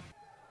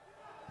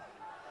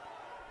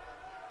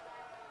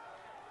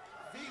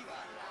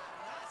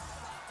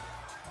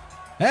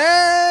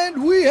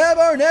 And we have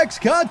our next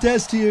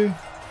contest here. And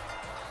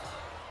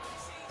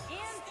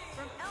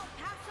from El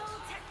Paso,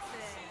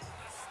 Texas,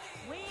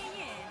 weighing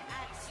in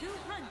at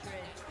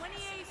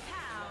 228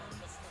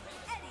 pounds,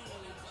 Eddie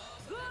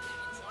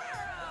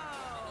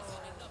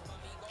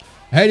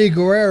Eddie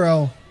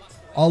Guerrero. Guerrero,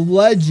 a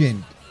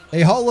legend,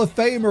 a Hall of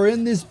Famer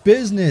in this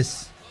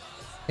business,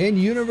 in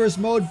Universe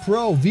Mode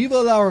Pro.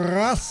 Viva la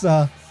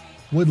Raza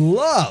would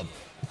love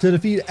to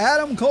defeat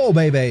Adam Cole,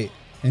 baby,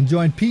 and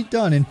join Pete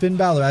Dunne and Finn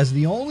Balor as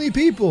the only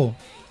people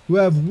who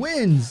have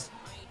wins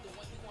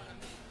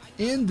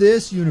in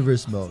this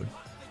Universe Mode.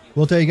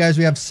 We'll tell you guys,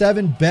 we have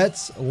 7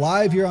 bets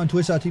live here on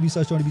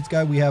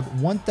twitch.tv/TonyPizzaGuy. We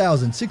have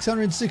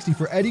 1,660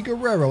 for Eddie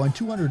Guerrero and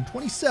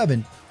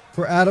 227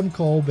 for Adam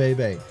Cole,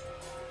 baby.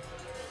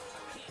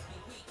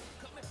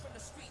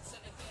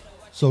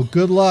 So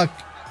good luck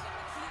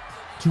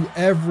to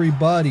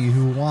everybody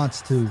who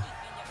wants to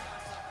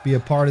be a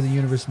part of the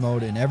Universe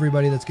Mode and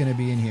everybody that's going to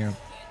be in here.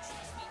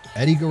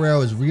 Eddie Guerrero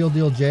is Real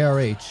Deal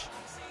JRH.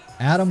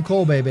 Adam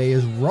Cole, baby,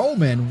 is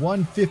Roman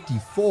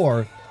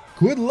 154.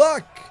 Good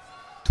luck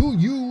to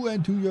you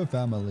and to your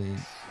family.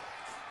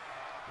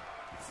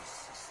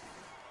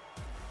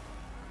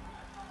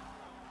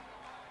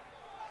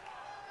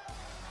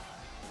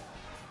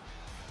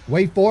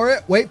 Wait for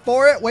it, wait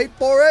for it, wait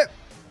for it.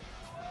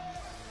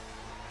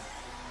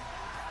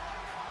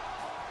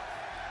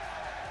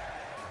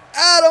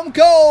 Adam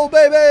Cole,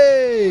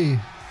 baby!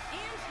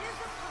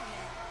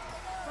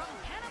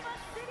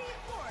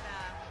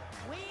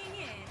 Weighing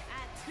in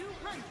at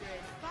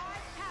 205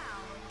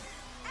 pounds,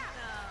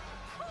 Adam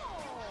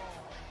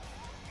Cole.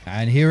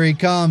 And here he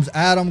comes,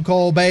 Adam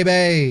Cole,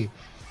 baby.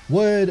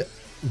 Would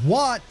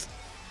want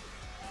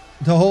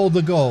to hold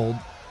the gold.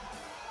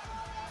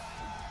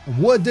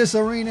 Would this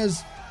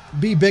arenas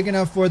be big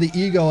enough for the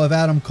ego of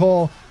Adam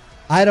Cole?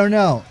 I don't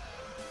know,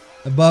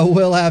 but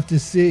we'll have to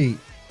see.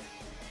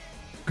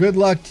 Good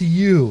luck to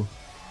you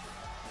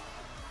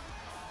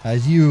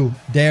as you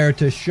dare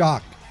to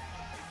shock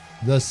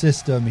the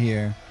system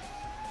here.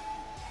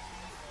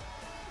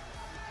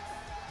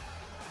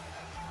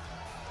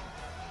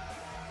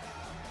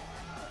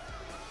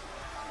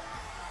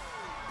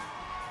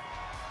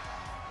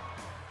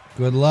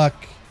 Good luck.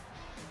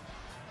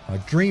 A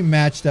dream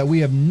match that we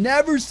have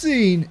never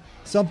seen.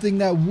 Something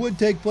that would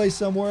take place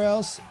somewhere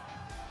else.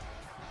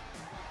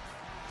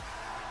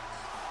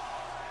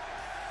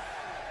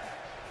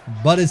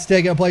 But it's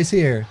taking place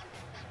here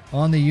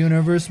on the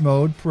Universe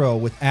Mode Pro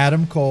with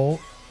Adam Cole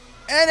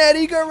and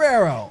Eddie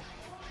Guerrero.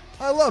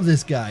 I love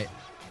this guy.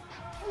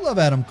 I love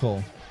Adam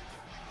Cole.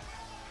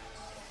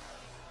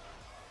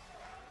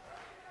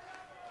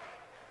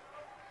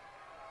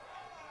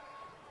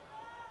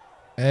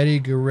 Eddie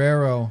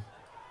Guerrero.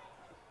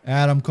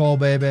 Adam Cole,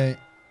 baby.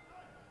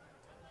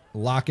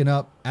 Locking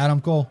up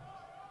Adam Cole.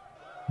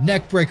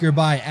 Neckbreaker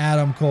by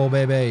Adam Cole,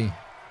 baby.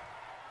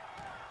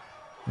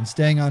 And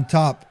staying on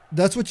top.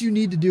 That's what you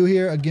need to do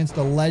here against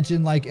a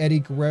legend like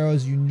Eddie Guerrero.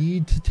 Is you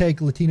need to take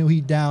Latino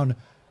Heat down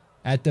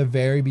at the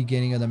very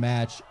beginning of the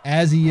match,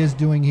 as he is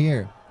doing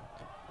here.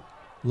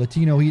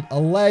 Latino Heat, a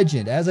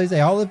legend. As I say,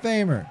 Hall of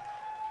Famer.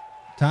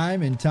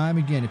 Time and time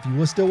again. If he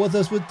was still with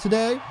us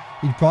today,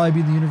 he'd probably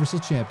be the Universal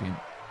Champion.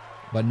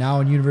 But now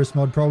in Universe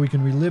Mode Pro, we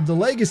can relive the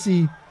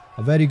legacy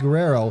of Eddie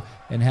Guerrero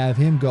and have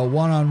him go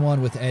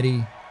one-on-one with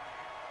Eddie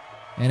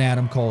and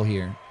Adam Cole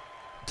here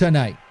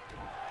tonight.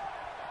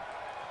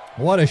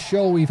 What a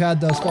show we've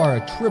had thus far.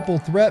 A triple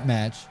threat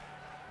match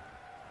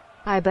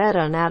I bet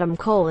on Adam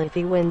Cole if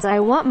he wins. I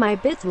want my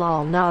bits,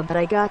 lol. Nah, but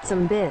I got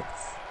some bits.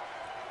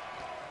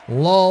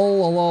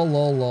 Lol, lol,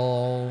 lol,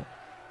 lol.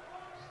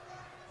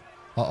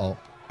 Uh-oh.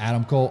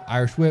 Adam Cole,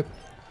 Irish whip.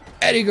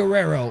 Eddie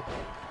Guerrero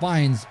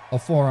finds a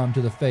forearm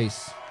to the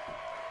face.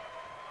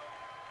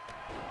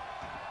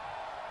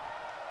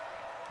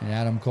 And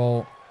Adam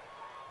Cole,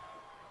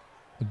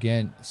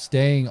 again,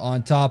 staying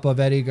on top of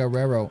Eddie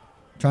Guerrero.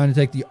 Trying to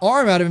take the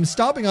arm out of him,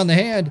 stomping on the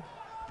hand.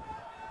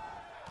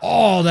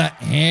 Oh, that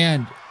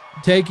hand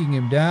taking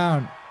him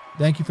down.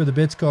 Thank you for the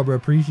bits, Cobra.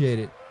 Appreciate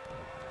it.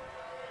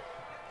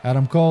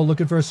 Adam Cole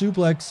looking for a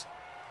suplex.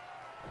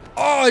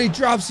 Oh, he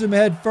drops him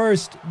head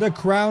first. The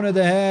crown of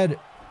the head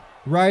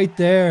right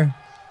there.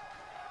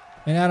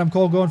 And Adam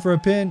Cole going for a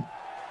pin.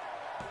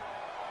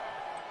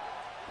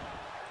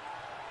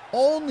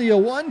 Only a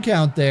 1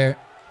 count there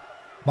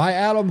by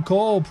Adam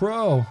Cole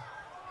Pro.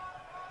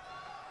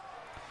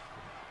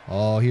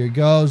 Oh, here he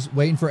goes.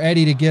 Waiting for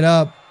Eddie to get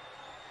up.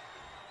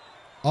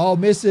 Oh,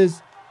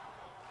 misses.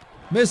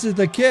 Misses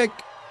the kick.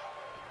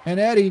 And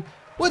Eddie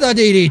with a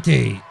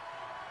DDT.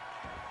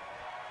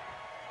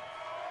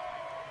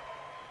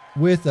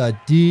 With a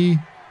DDT.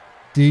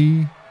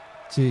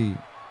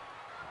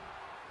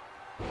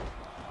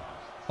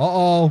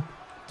 Uh-oh.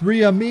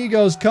 3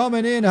 amigos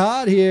coming in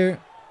hot here.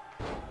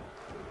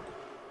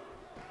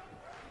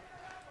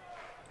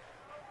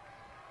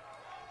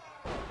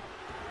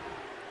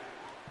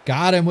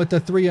 Got him with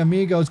the 3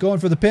 amigos. Going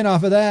for the pin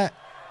off of that.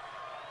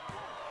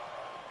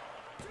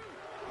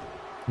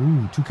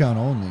 Ooh, 2 count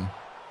only.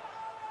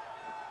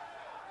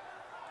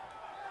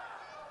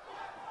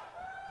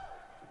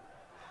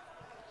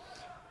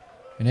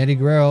 And Eddie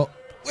Guerrero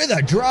with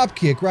a drop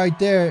kick right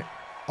there.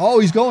 Oh,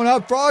 he's going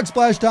up. Frog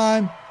splash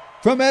time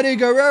from Eddie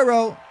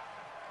Guerrero.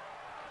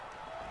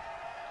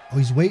 Oh,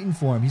 he's waiting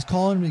for him. He's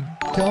calling him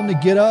to tell him to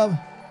get up.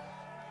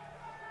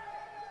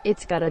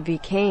 It's gotta be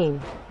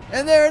Kane.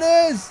 And there it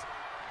is.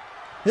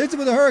 Hits him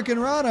with a Hurricane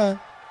Rana.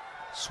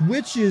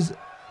 Switches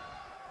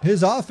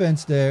his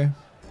offense there.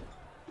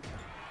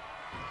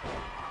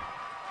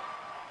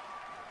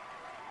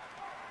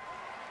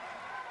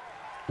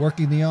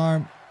 Working the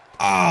arm.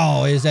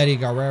 Oh, is Eddie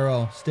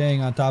Guerrero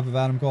staying on top of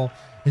Adam Cole.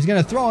 He's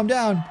going to throw him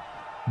down.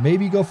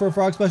 Maybe go for a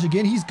frog splash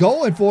again. He's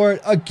going for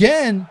it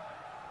again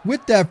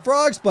with that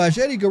frog splash.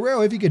 Eddie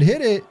Guerrero, if he could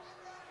hit it.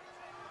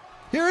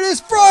 Here it is.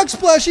 Frog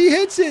splash. He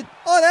hits it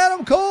on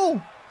Adam Cole.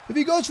 If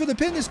he goes for the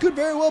pin, this could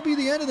very well be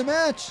the end of the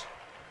match.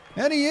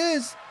 And he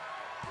is.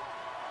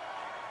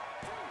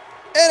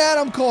 And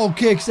Adam Cole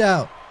kicks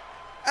out.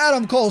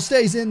 Adam Cole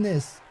stays in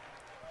this.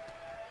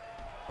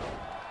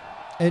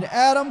 And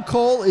Adam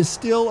Cole is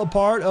still a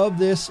part of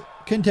this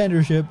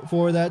contendership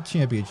for that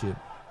championship.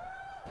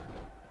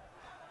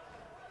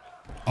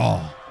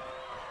 Oh.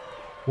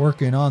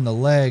 Working on the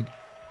leg.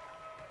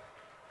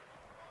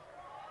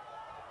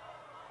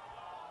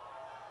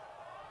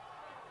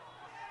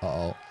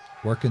 Uh-oh.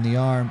 Working the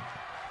arm.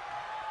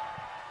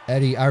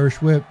 Eddie,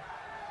 Irish whip.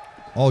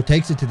 Oh,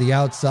 takes it to the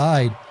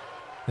outside.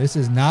 This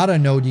is not a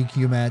no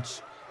DQ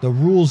match. The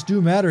rules do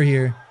matter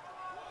here.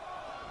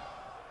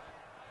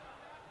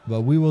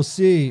 But we will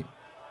see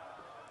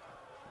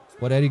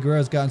what Eddie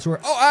Guerrero's got in store.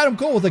 Oh, Adam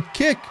Cole with a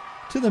kick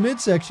to the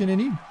midsection, and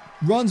he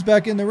runs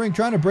back in the ring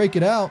trying to break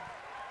it out.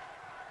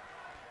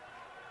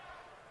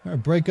 Or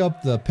break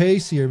up the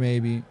pace here,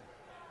 maybe.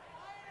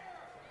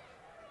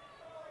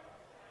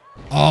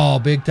 Oh,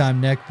 big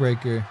time neck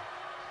breaker.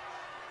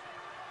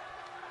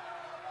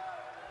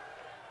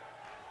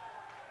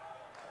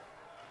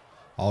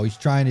 Oh, he's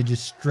trying to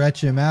just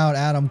stretch him out.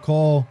 Adam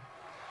Cole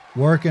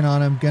working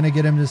on him. Gonna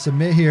get him to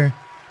submit here.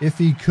 If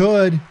he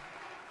could.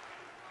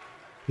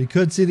 He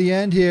could see the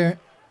end here.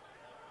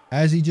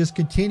 As he just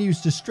continues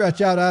to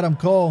stretch out Adam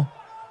Cole.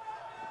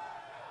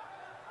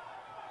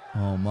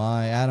 Oh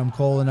my, Adam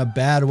Cole in a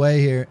bad way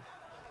here.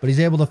 But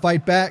he's able to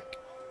fight back.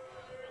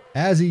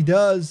 As he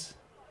does.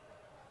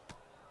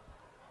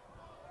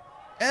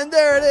 And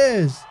there it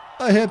is.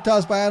 A hip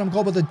toss by Adam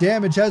Cole, but the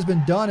damage has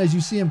been done as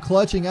you see him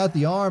clutching at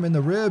the arm and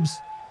the ribs.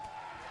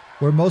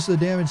 Where most of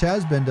the damage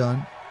has been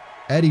done.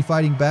 Eddie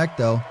fighting back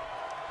though.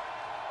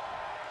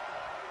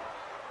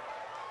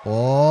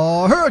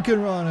 Oh, Hurricane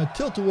Rana.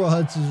 Tilt-a-whirl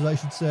head scissors, I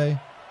should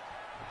say.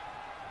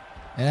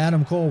 And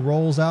Adam Cole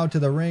rolls out to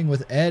the ring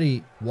with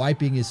Eddie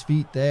wiping his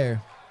feet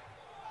there.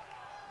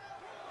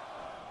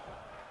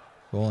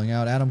 Rolling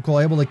out. Adam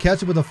Cole able to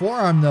catch it with a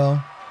forearm though.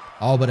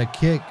 Oh, but a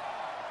kick.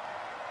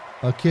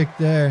 A kick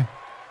there.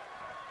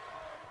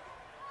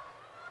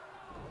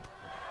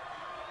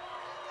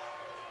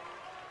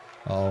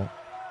 Uh-oh.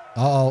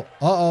 Uh-oh.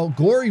 Uh-oh.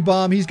 Gory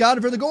bomb. He's got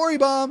it for the gory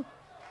bomb.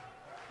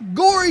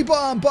 Gory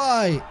bomb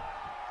by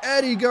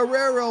Eddie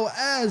Guerrero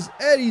as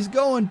Eddie's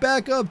going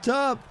back up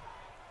top.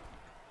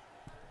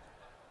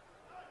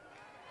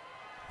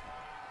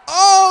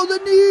 Oh, the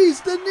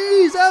knees. The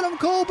knees. Adam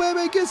Cole,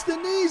 baby, gets the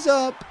knees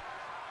up.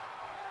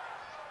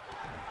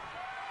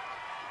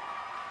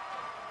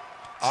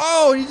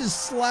 Oh, he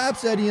just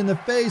slaps Eddie in the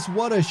face.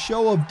 What a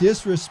show of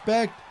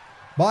disrespect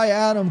by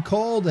Adam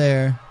Cole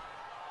there.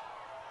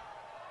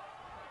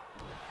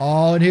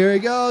 Oh, and here he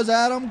goes.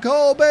 Adam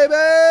Cole,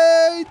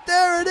 baby.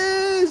 There it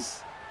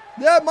is.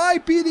 That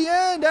might be the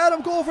end.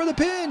 Adam Cole for the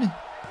pin.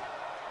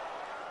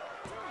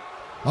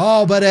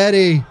 Oh, but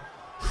Eddie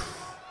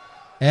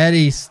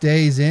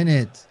stays in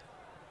it.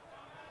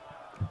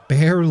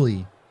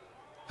 Barely.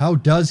 How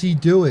does he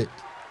do it?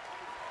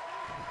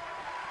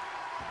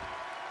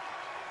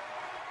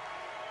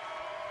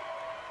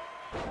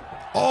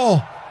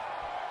 Oh,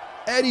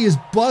 Eddie is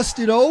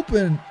busted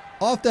open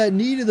off that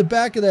knee to the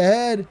back of the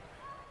head.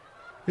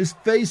 His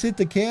face hit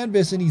the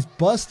canvas and he's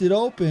busted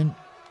open.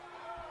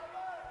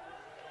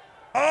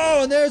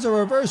 Oh, and there's a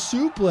reverse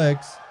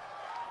suplex.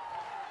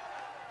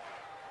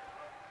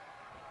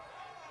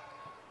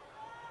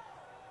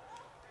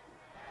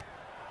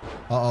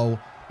 Uh-oh.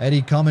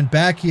 Eddie coming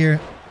back here.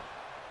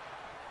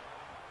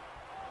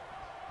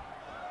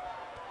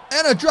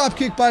 And a drop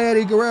kick by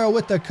Eddie Guerrero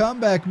with the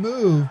comeback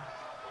move.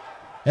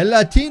 And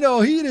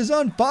Latino Heat is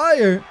on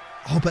fire.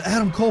 Oh, but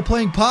Adam Cole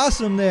playing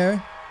possum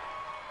there.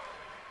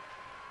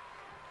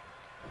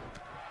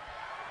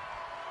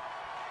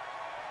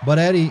 But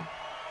Eddie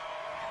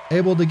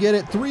able to get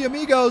it. Three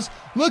amigos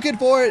looking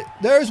for it.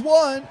 There's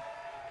one.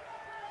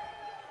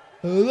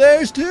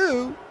 There's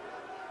two.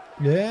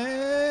 Yeah.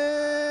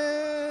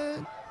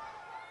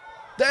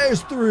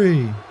 There's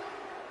three.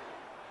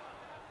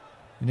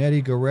 And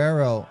Eddie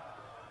Guerrero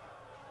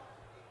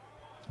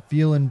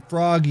feeling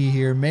froggy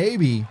here.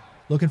 Maybe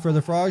looking for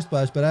the frog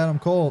splash, but Adam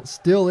Cole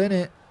still in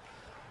it.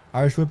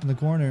 Irish whip in the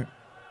corner.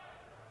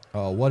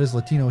 Oh, what does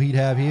Latino Heat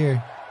have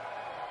here?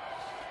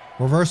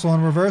 Reversal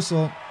on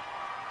reversal.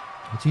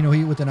 Latino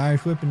Heat with an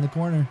Irish whip in the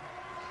corner.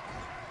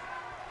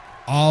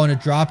 Oh, and a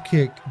drop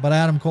kick, but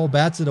Adam Cole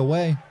bats it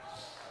away.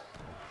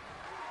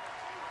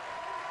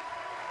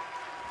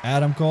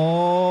 Adam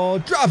Cole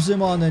drops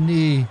him on the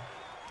knee.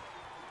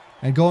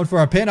 And going for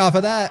a pin off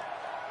of that.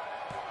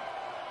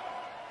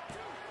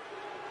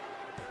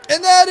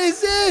 And that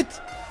is it.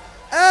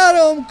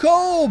 Adam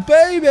Cole,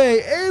 baby,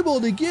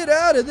 able to get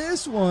out of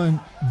this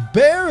one.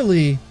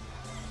 Barely.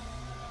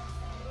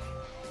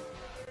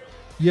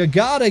 You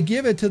gotta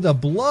give it to the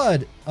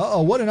blood.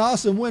 Uh-oh, what an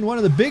awesome win. One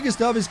of the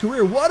biggest of his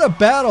career. What a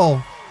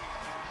battle.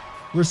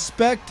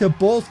 Respect to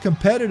both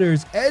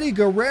competitors. Eddie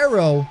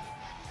Guerrero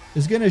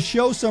is going to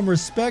show some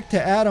respect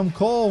to Adam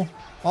Cole,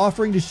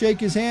 offering to shake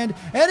his hand,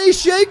 and he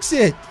shakes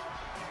it.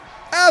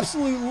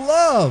 Absolute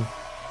love.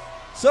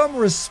 Some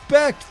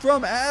respect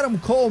from Adam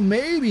Cole,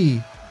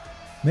 maybe.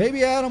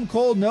 Maybe Adam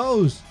Cole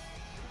knows.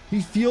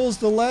 He feels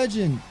the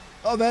legend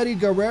of Eddie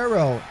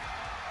Guerrero.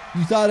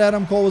 You thought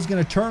Adam Cole was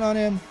going to turn on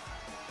him,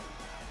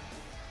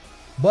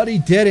 but he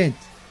didn't.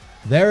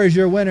 There is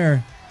your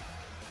winner,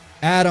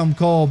 Adam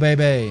Cole,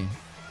 baby.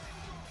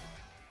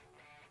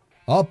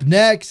 Up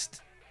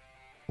next,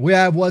 we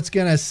have what's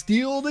going to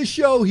steal the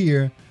show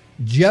here,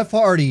 Jeff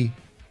Hardy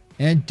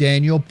and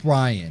Daniel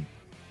Bryan.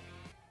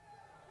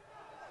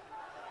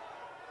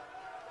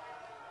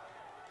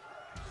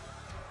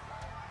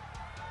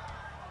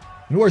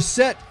 And we're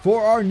set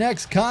for our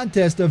next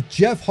contest of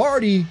Jeff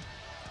Hardy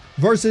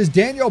versus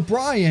Daniel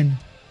Bryan.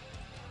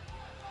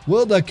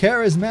 Will the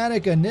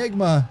charismatic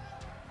Enigma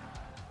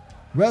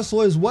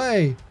wrestle his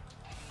way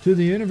to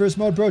the Universe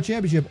Mode Pro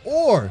Championship,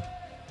 or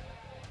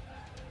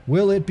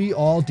will it be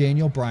all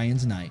Daniel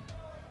Bryan's night?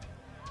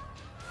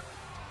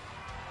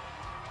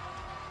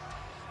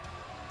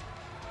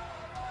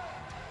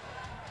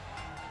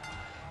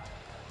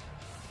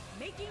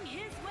 Making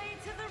his way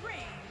to the ring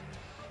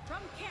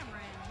from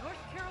Cameron, North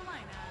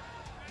Carolina,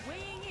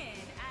 weighing in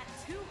at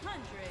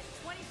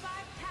 225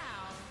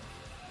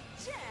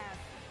 pounds, Jeff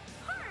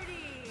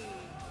Hardy.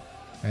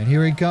 And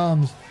here he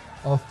comes,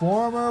 a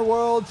former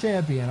world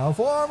champion, a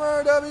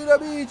former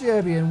WWE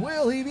champion.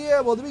 Will he be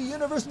able to be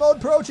Universe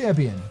Mode Pro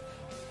Champion?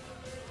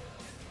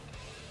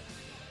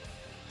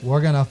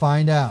 We're going to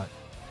find out.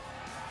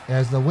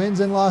 As the wins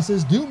and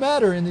losses do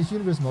matter in this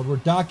Universe Mode, we're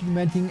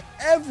documenting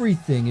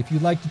everything. If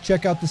you'd like to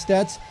check out the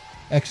stats,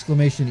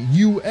 exclamation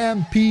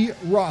UMP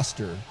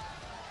roster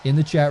in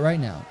the chat right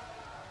now.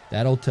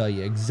 That'll tell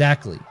you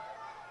exactly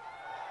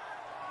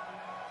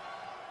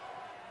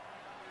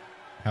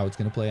how it's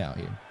going to play out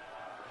here.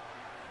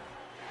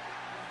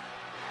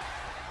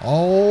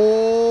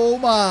 Oh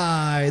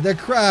my, the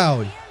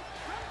crowd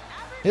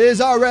is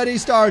already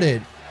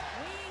started.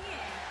 Weighing in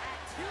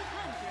at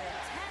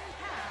 210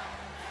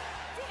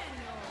 pounds,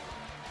 Daniel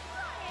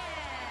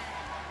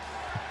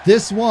Bryan.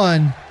 This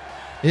one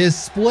is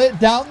split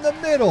down the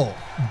middle.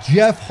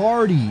 Jeff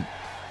Hardy,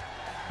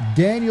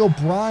 Daniel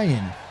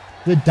Bryan.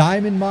 The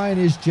Diamond Mine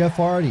is Jeff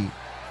Hardy.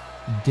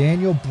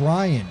 Daniel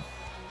Bryan,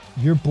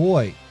 your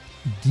boy,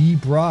 D.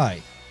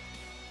 Bry.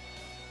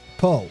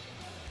 Poe,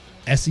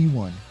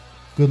 SE1.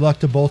 Good luck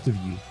to both of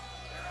you.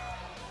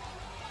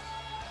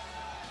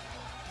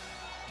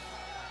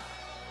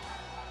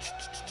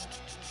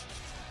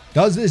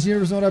 Does this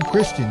Universe Mode have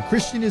Christian?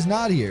 Christian is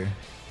not here.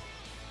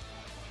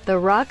 The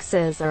Rock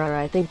says,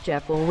 I think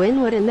Jeff will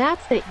win. What in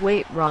that state?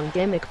 Wait, wrong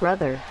gimmick,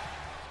 brother.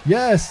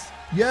 Yes,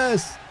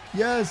 yes,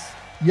 yes,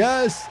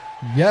 yes,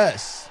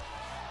 yes.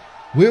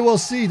 We will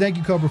see. Thank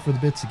you, Cobra, for the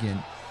bits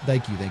again.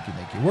 Thank you, thank you,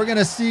 thank you. We're going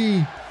to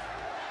see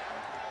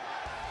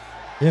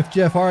if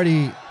Jeff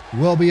Hardy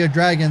will be a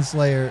Dragon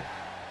Slayer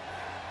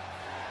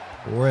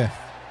or if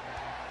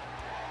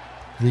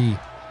the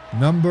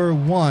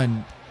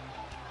 #1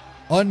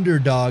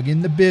 underdog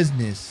in the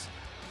business,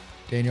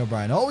 Daniel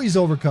Bryan, always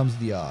overcomes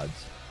the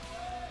odds.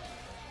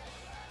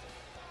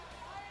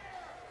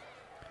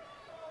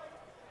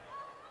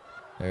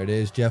 There it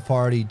is, Jeff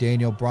Hardy,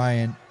 Daniel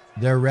Bryan.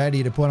 They're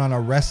ready to put on a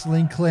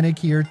wrestling clinic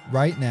here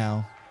right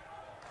now.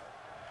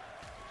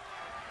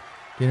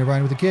 Daniel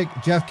Bryan with a kick.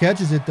 Jeff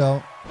catches it,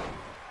 though.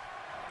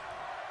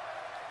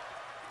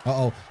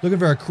 Uh-oh. Looking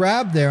for a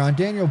crab there on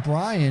Daniel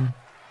Bryan.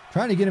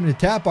 Trying to get him to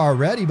tap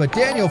already, but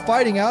Daniel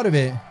fighting out of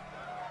it.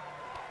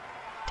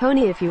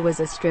 Tony, if you was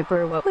a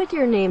stripper, what would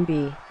your name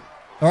be?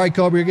 All right,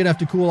 Cobra, you're going to have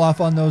to cool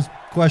off on those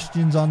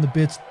questions on the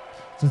bits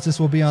since this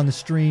will be on the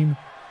stream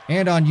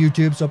and on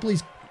YouTube. So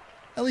please,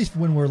 at least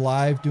when we're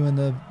live doing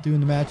the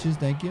matches,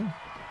 thank you.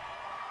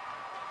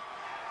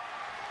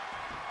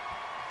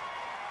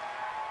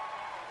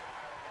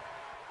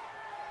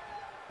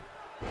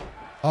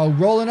 Oh,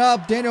 rolling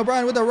up. Daniel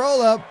Bryan with a roll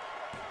up.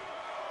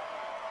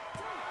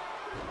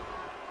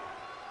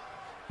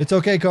 It's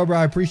okay, Cobra.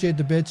 I appreciate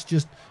the bits.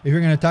 Just if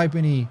you're going to type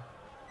any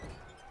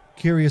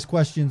curious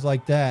questions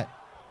like that,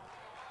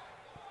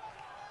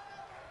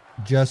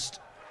 just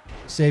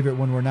save it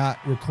when we're not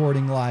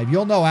recording live.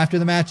 You'll know after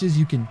the matches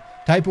you can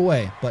type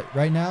away. But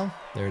right now,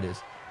 there it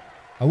is.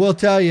 I will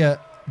tell you,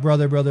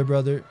 brother,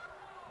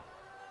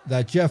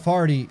 that Jeff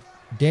Hardy,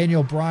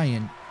 Daniel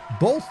Bryan,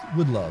 both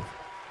would love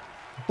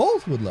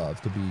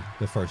to be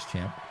the first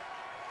champ.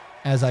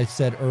 As I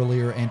said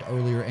earlier and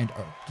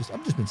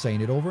I've just been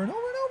saying it over and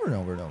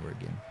over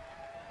again.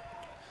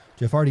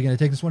 Jeff Hardy going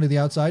to take this one to the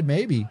outside?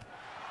 Maybe.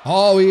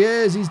 Oh, he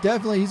is. He's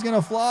going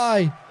to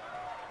fly.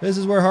 This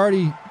is where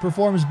Hardy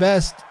performs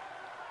best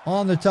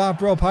on the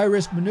top rope. High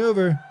risk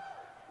maneuver.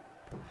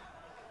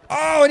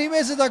 Oh, and he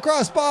misses the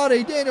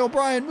crossbody. Daniel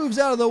Bryan moves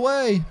out of the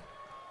way.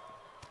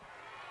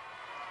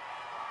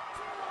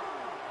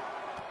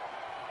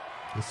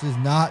 This is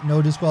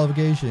no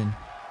disqualification.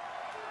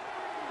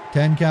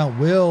 10 count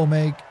will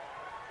make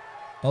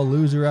a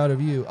loser out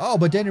of you. Oh,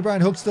 but Daniel Bryan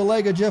hooks the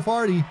leg of Jeff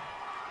Hardy.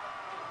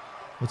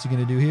 What's he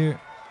going to do here?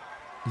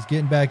 He's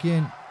getting back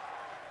in.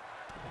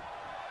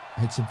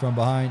 Hits him from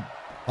behind.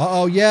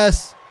 Uh-oh,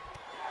 yes.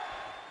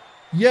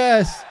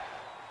 Yes.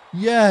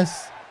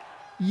 Yes.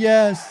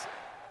 Yes.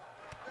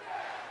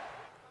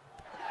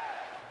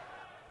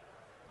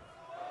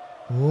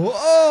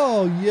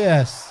 Oh,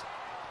 yes.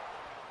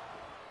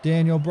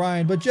 Daniel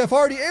Bryan. But Jeff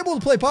Hardy able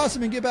to play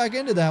possum and get back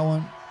into that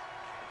one.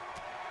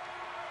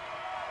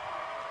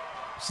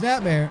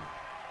 Snapmare.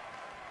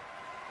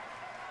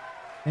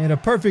 And a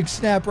perfect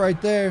snap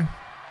right there.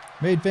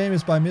 Made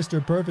famous by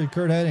Mr. Perfect,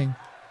 Kurt Hennig.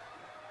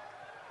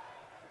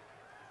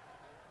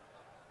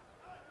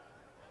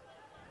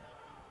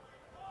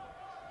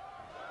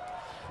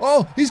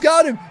 Oh, he's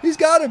got him. He's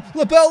got him.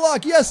 Lapel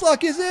lock. Yes,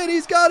 lock is in.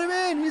 He's got him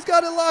in. He's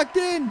got it locked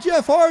in.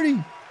 Jeff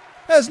Hardy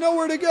has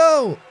nowhere to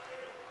go.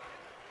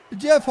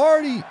 Jeff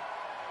Hardy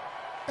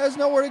has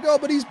nowhere to go,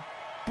 but he's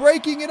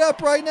breaking it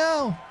up right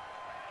now.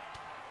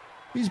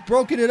 He's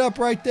broken it up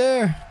right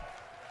there.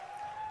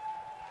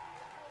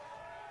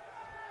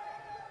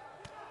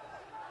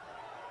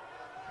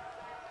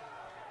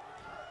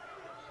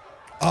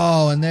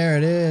 Oh, and there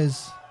it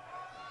is.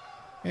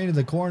 Into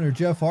the corner.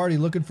 Jeff Hardy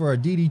looking for a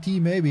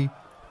DDT maybe.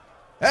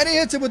 And he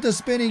hits it with the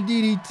spinning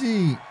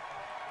DDT.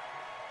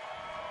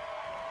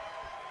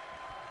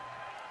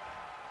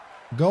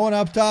 Going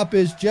up top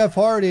is Jeff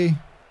Hardy.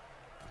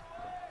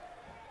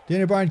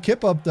 Daniel Bryan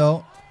kip up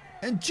though.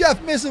 And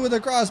Jeff misses with a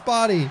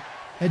crossbody.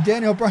 And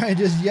Daniel Bryan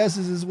just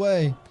yeses his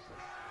way.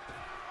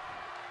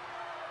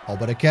 Oh,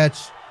 but a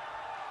catch.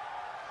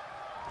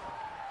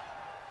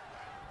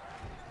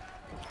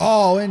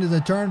 Oh, into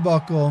the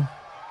turnbuckle.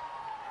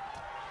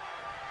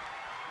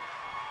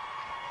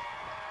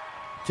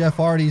 Jeff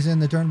Hardy's in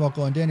the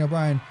turnbuckle and Daniel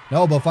Bryan.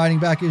 No, but fighting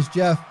back is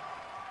Jeff.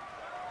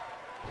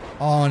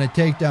 Oh, and a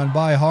takedown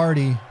by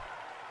Hardy.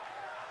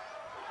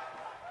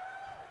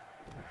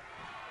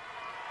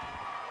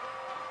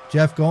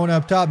 Jeff going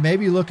up top,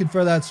 maybe looking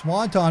for that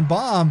swanton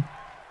bomb.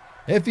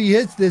 If he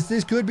hits this,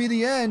 this could be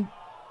the end.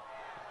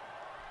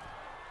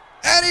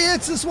 And he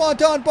hits the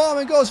swanton bomb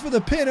and goes for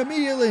the pin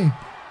immediately.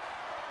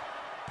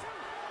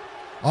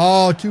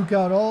 Oh, 2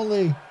 count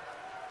only.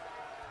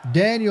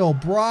 Daniel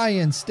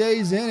Bryan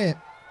stays in it.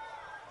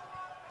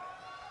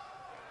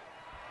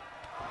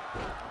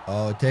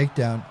 Oh,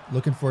 takedown.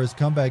 Looking for his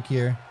comeback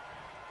here.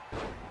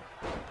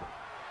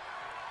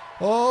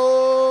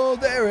 Oh,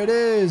 there it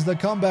is. The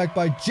comeback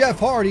by Jeff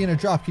Hardy and a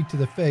dropkick to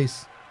the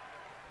face.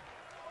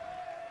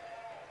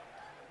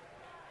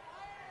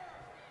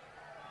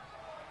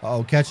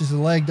 Oh, catches the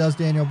leg, does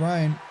Daniel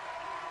Bryan.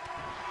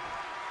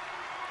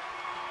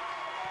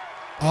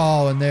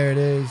 Oh, and there it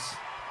is.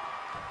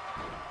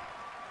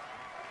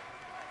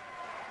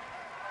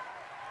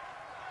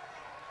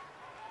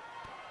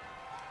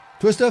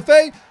 Twist of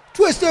fate.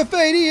 Twist of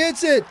fate. He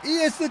hits it. He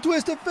hits the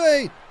twist of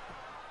fate.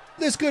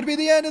 This could be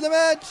the end of the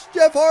match.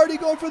 Jeff Hardy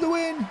going for the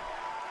win.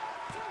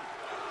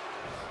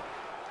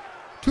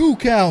 2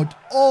 count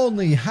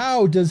only.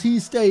 How does he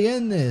stay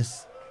in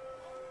this?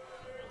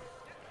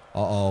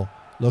 Uh-oh.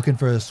 Looking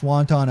for a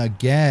swanton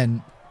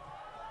again.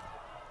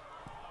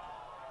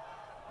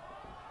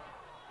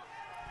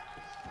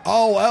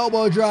 Oh,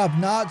 elbow drop.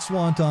 Not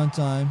swanton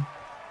time.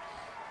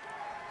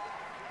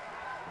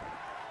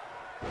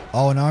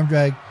 Oh, an arm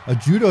drag. A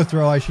judo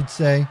throw, I should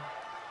say,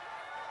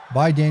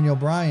 by Daniel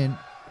Bryan.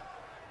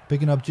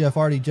 Picking up Jeff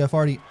Hardy. Jeff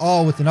Hardy.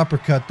 Oh, with an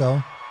uppercut,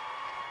 though.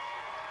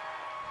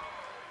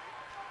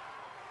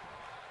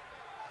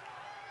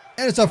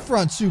 And it's a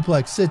front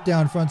suplex. Sit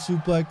down front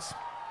suplex.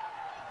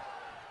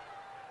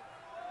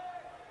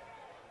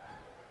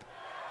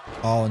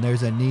 Oh, and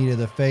there's a knee to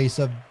the face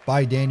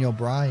by Daniel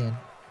Bryan.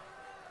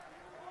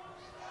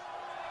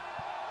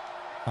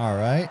 All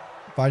right.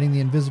 Fighting the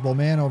Invisible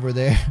Man over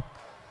there.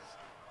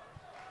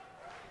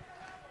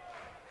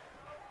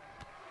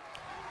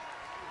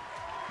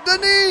 The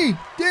knee!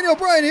 Daniel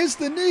Bryan hits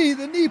the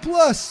knee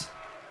plus.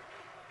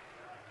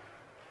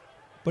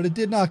 But it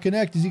did not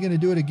connect. Is he going to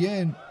do it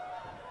again?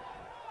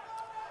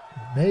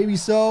 Maybe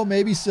so,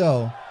 maybe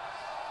so.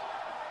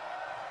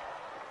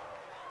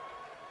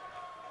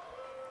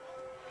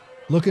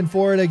 Looking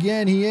for it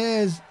again, he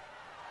is.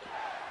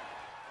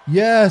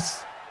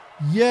 Yes,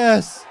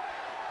 yes.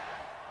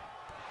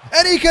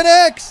 And he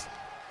connects.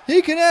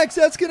 He connects,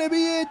 that's going to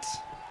be it.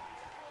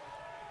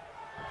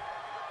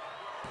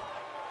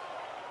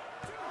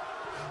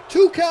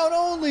 Two count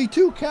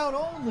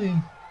only.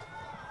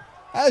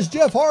 As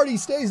Jeff Hardy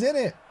stays in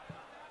it.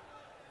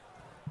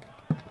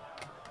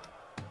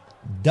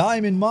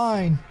 Diamond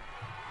Mine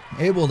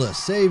able to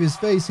save his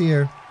face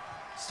here.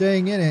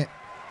 Staying in it.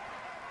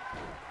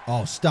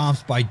 Oh,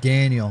 stomps by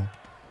Daniel.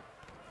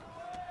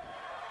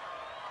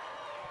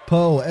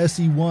 Poe,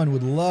 SE1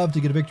 would love to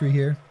get a victory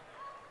here.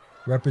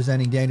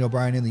 Representing Daniel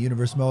Bryan in the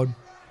Universe mode.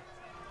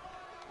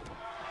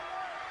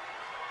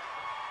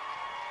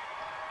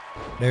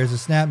 There's a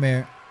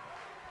snapmare.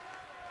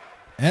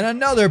 And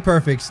another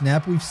perfect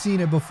snap. We've seen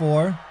it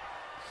before.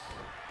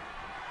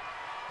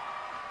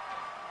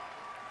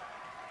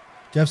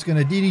 Jeff's going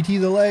to DDT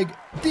the leg.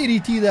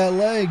 DDT that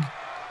leg.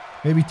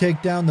 Maybe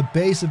take down the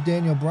base of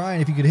Daniel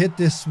Bryan. If he could hit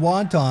this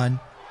swanton,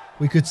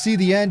 we could see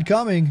the end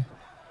coming.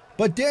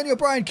 But Daniel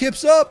Bryan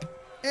kips up.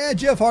 And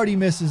Jeff Hardy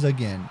misses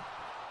again.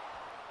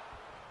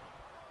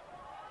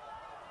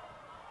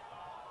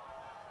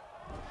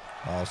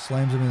 Oh,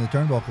 slams him in the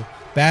turnbuckle.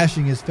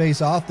 Bashing his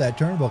face off that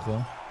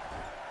turnbuckle.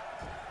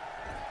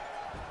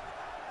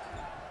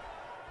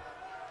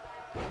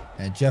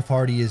 And Jeff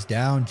Hardy is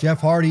down.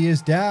 Jeff Hardy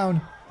is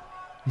down.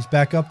 He's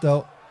back up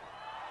though.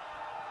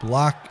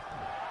 Block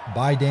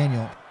by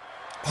Daniel.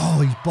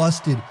 Oh, he's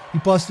busted. He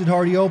busted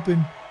Hardy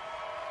open.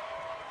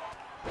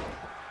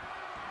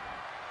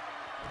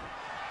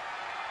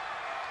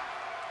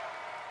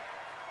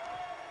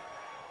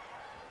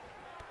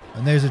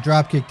 And there's a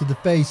drop kick to the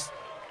face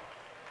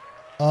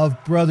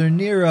of Brother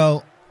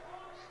Nero.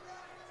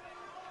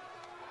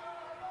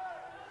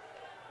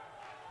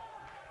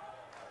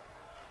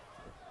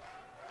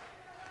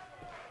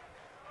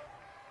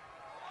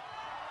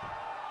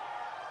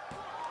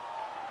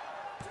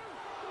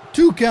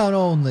 Two count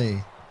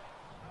only.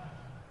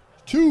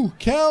 2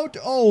 count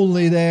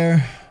only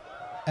there.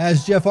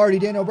 As Jeff Hardy,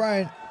 Daniel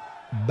Bryan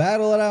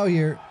battle it out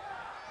here.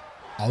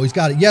 Oh, he's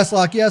got it. Yes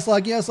lock, yes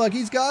lock, yes lock.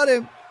 He's got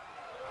him.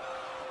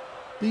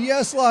 The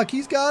yes lock,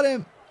 he's got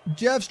him.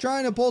 Jeff's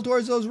trying to pull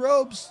towards those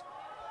ropes.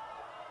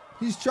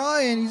 He's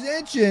trying, he's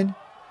inching.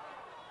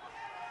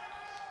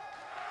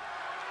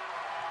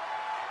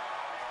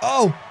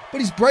 Oh, but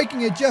he's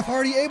breaking it. Jeff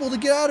Hardy able to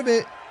get out of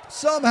it.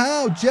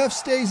 Somehow, Jeff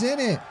stays in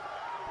it.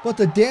 But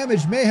the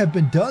damage may have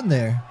been done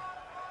there.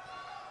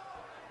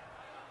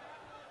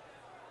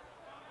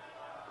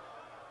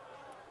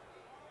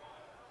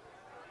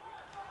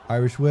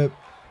 Irish whip.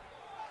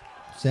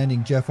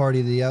 Sending Jeff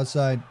Hardy to the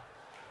outside.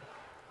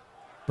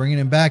 Bringing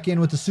him back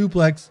in with the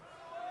suplex.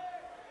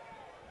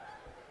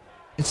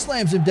 It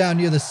slams him down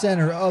near the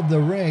center of the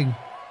ring.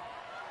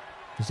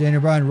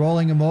 Daniel Bryan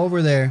rolling him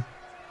over there.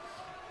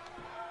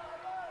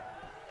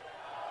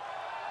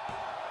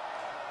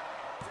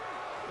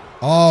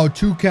 Oh,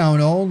 2 count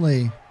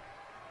only.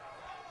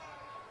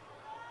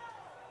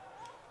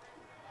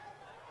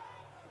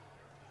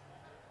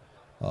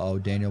 Uh-oh,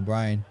 Daniel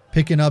Bryan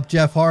picking up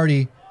Jeff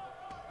Hardy.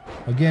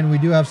 Again, we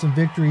do have some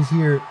victories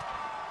here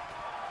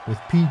with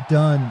Pete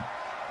Dunne,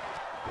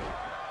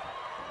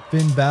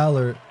 Finn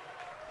Balor,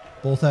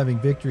 both having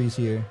victories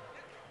here.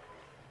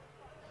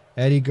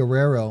 Eddie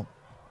Guerrero.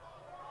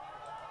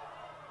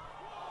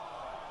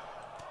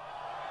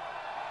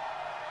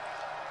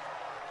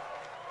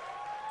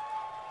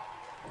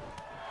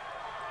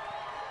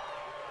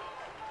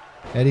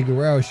 Eddie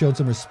Guerrero showed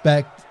some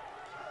respect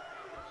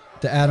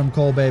to Adam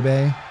Cole,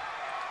 baby,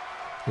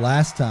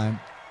 last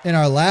time. In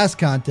our last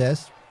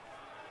contest.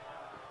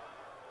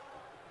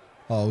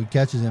 Oh, he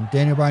catches him.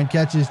 Daniel Bryan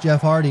catches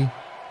Jeff Hardy.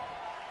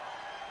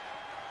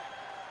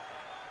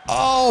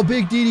 Oh,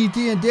 big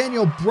DDT, and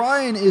Daniel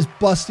Bryan is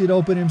busted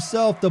open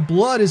himself. The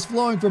blood is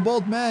flowing from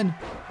both men.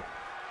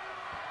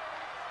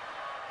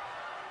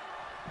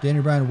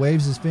 Daniel Bryan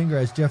waves his finger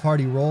as Jeff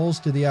Hardy rolls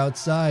to the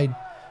outside,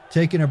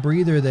 taking a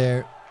breather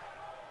there.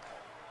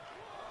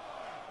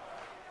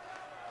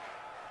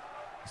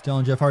 He's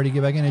telling Jeff Hardy to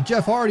get back in, and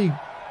Jeff Hardy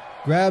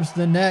grabs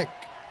the neck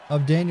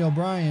of Daniel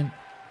Bryan.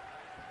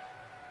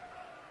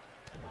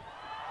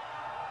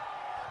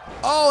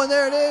 Oh, and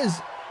there it is.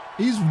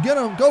 He's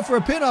going to go for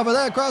a pin off of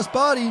that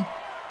crossbody.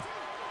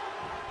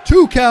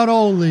 2 count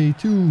only.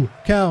 2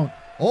 count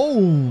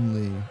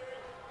only.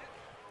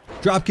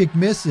 Dropkick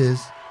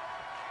misses.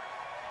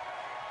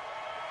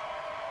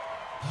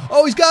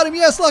 Oh, he's got him.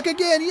 Yes, lock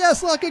again.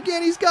 Yes, lock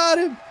again. He's got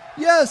him.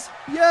 Yes,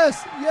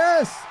 yes,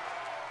 yes.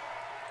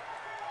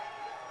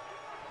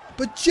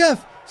 But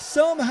Jeff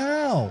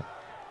somehow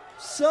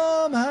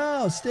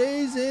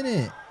stays in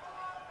it.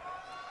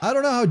 I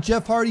don't know how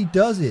Jeff Hardy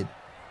does it.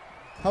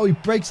 How he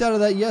breaks out of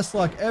that yes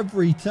lock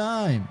every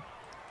time.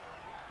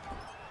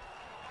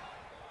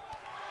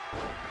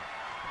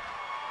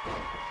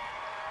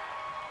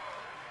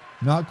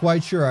 Not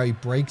quite sure how he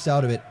breaks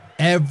out of it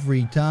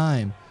every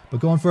time. But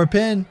going for a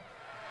pin.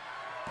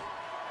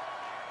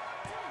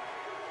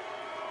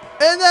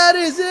 And that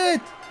is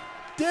it.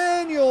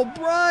 Daniel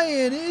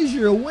Bryan is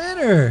your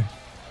winner.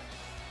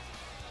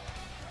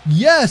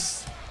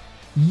 Yes.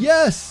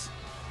 Yes.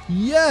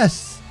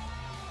 Yes.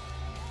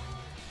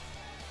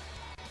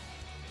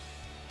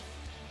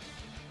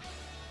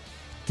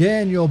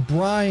 Daniel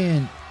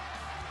Bryan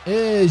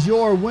is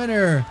your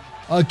winner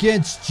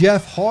against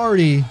Jeff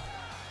Hardy.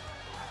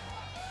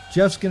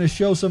 Jeff's going to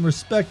show some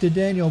respect to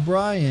Daniel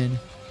Bryan.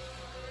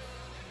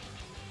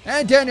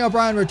 And Daniel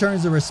Bryan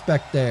returns the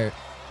respect there.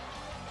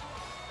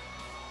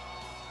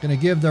 Going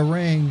to give the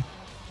ring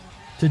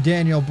to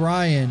Daniel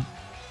Bryan.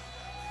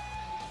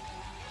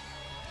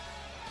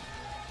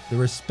 The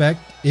respect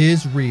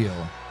is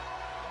real.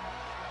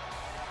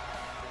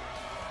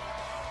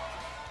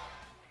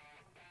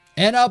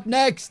 And up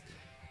next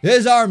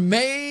is our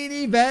main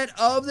event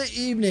of the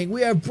evening.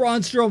 We have Braun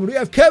Strowman. We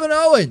have Kevin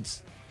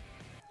Owens.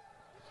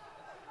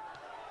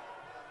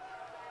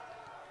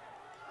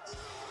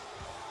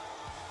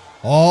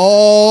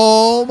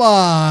 Oh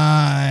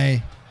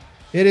my.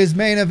 It is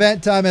main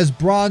event time as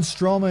Braun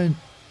Strowman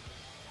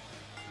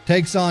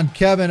takes on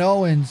Kevin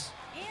Owens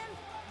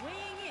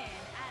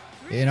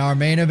in our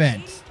main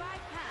event.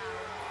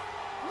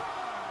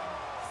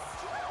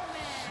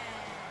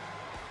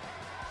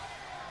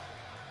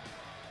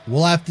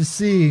 We'll have to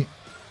see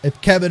if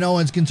Kevin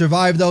Owens can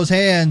survive those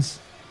hands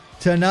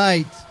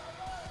tonight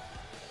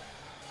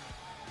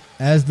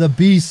as the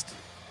Beast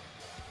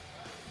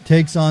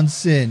takes on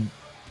Sin.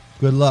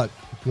 Good luck.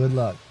 Good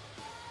luck.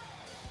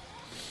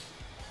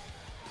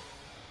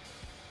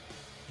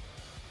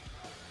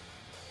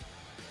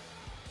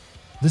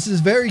 This is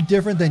very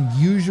different than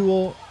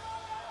usual,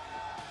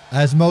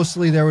 as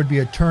mostly there would be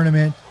a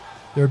tournament,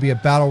 there would be a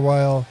battle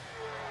royal,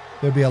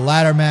 there would be a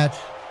ladder match.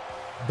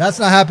 That's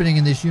not happening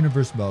in this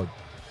universe mode.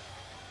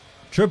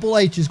 Triple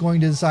H is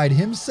going to decide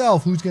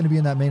himself who's going to be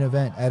in that main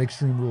event at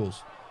Extreme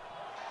Rules,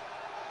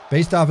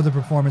 based off of the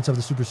performance of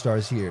the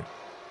superstars here.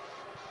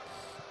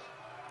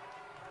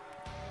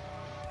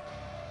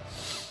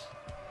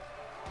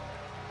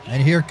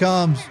 And here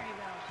comes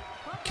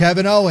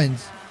Kevin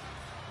Owens.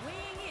 Weighing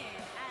in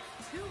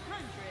at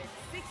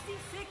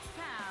 266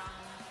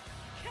 pounds,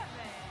 Kevin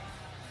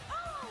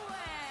Owens.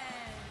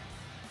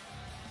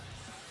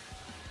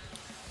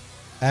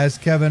 As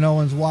Kevin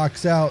Owens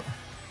walks out,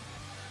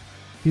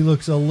 he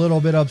looks a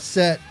little bit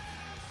upset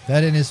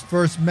that in his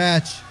first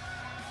match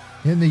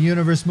in the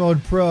Universe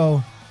Mode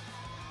Pro,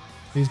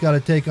 he's got to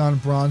take on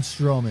Braun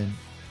Strowman.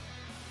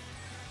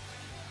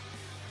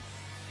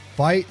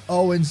 Fight,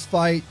 Owens,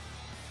 fight.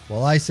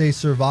 Well, I say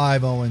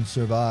survive, Owens,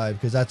 survive,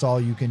 because that's all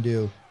you can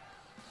do.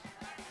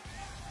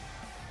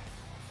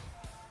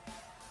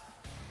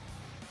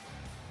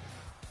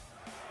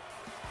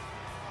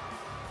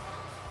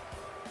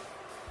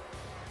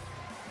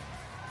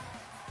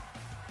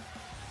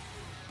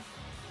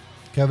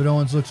 Kevin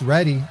Owens looks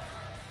ready.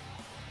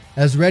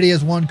 As ready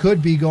as one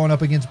could be going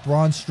up against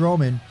Braun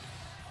Strowman.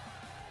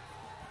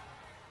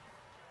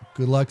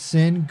 Good luck,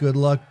 Sin. Good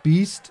luck,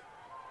 Beast.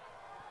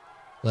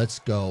 Let's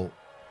go.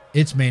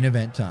 It's main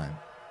event time.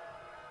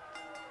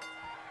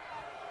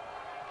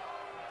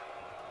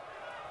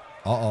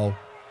 Uh-oh.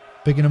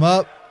 Picking him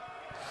up.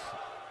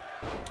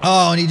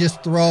 Oh, and he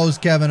just throws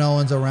Kevin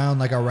Owens around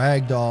like a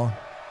rag doll.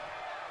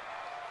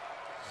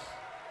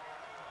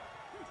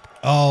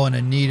 Oh, and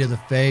a knee to the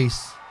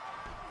face.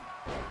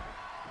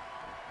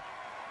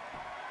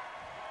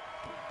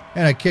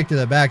 And a kick to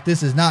the back.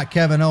 This is not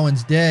Kevin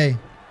Owens' day.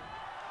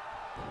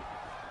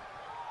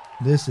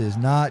 This is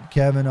not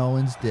Kevin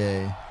Owens'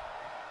 day.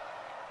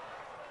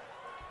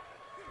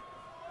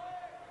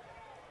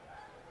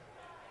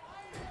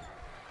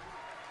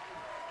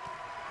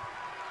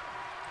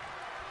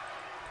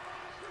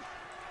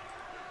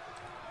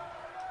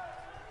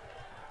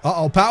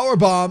 Uh-oh,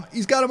 powerbomb.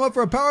 He's got him up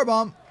for a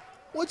powerbomb.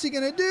 What's he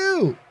going to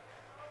do?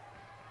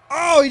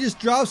 Oh, he just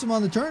drops him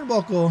on the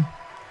turnbuckle.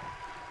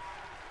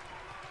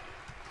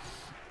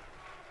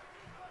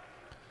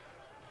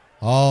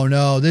 Oh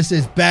no, this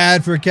is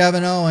bad for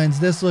Kevin Owens.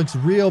 This looks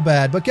real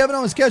bad. But Kevin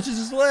Owens catches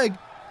his leg.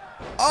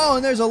 Oh,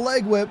 and there's a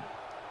leg whip.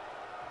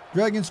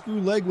 Dragon screw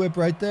leg whip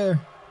right there.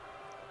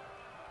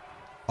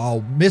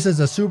 Oh, misses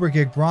a super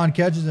kick. Braun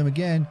catches him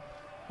again.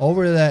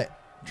 Over to that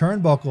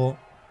turnbuckle.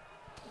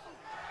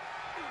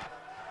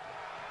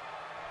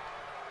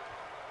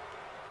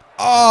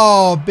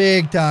 Oh,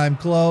 big time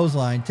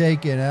clothesline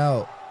taken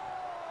out.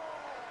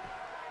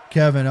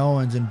 Kevin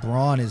Owens, and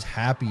Braun is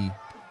happy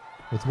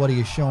with what he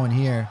is showing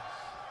here.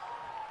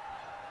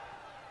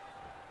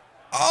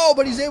 Oh,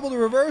 but he's able to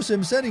reverse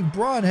him, sending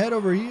Braun head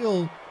over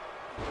heel.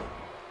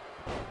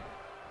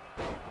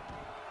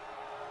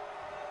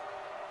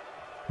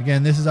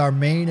 Again, this is our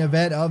main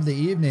event of the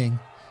evening.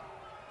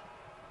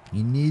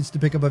 He needs to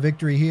pick up a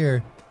victory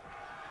here.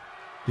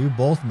 Do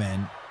both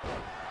men.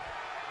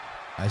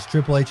 As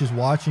Triple H is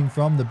watching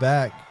from the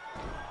back.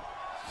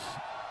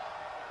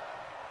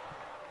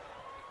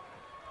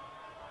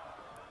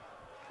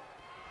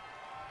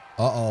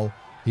 Uh-oh.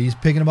 He's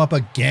picking him up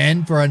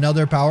again for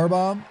another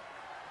powerbomb.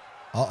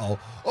 Uh-oh.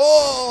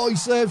 Oh, he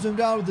slams him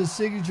down with his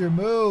signature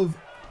move.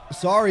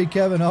 Sorry,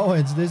 Kevin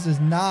Owens. This is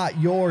not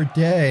your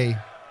day.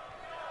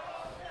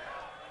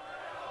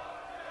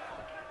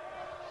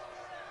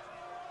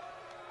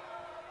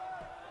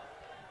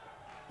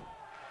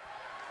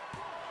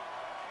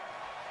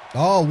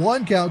 Oh,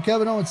 1 count.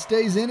 Kevin Owens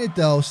stays in it,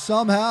 though.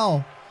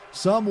 Somehow.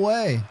 Some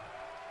way.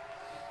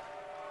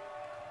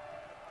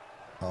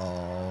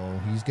 Oh,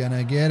 he's going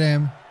to get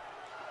him.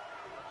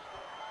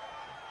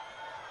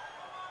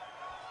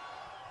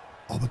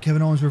 Oh, but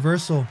Kevin Owens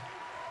reversal.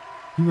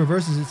 He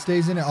reverses it,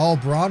 stays in it. Oh,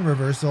 Braun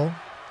reversal.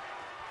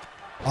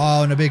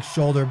 Oh, and a big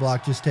shoulder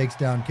block just takes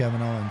down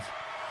Kevin Owens.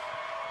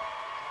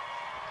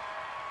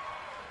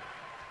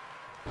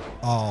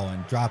 Oh,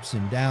 and drops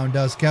him down,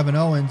 does Kevin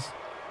Owens.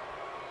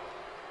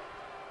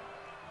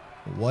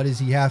 What does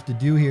he have to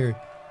do here?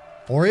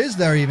 Or is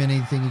there even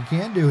anything he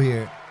can do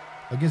here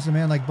against a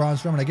man like Braun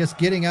Strowman? I guess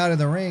getting out of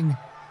the ring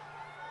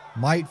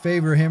might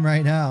favor him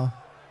right now.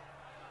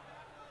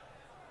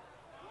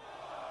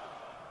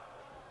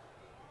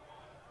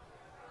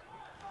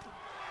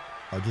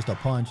 Oh, just a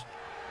punch.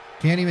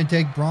 Can't even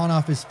take Braun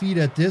off his feet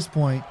at this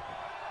point.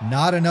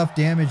 Not enough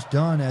damage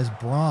done as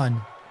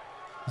Braun.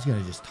 He's going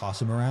to just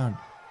toss him around.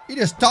 He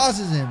just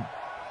tosses him.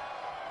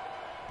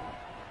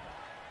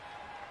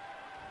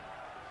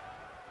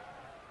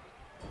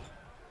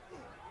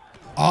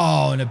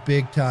 Oh, and a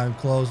big time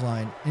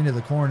clothesline into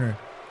the corner.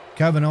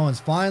 Kevin Owens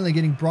finally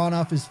getting Braun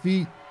off his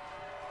feet.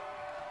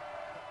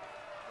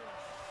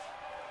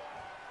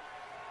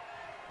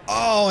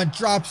 Oh, and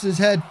drops his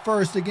head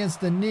first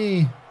against the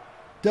knee.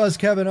 Does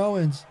Kevin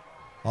Owens.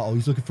 Uh-oh,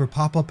 he's looking for a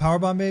pop-up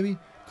powerbomb, maybe?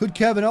 Could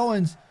Kevin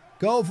Owens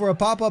go for a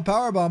pop-up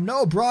powerbomb?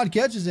 No, Braun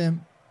catches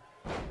him.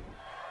 And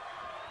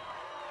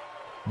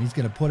he's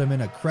going to put him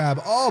in a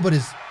crab. Oh, but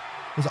his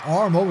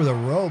arm over the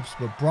ropes,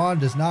 but Braun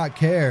does not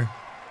care.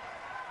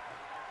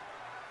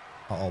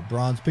 Uh-oh,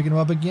 Braun's picking him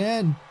up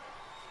again.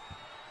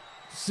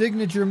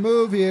 Signature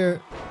move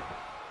here.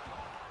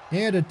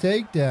 And a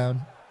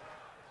takedown.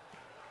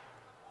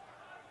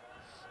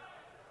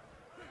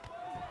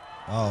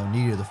 Oh,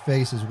 knee to the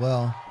face as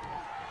well.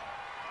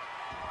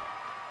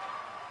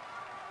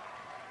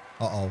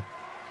 Uh-oh.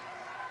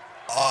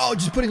 Oh,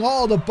 just putting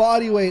all the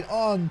body weight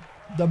on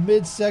the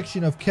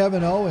midsection of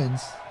Kevin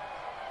Owens.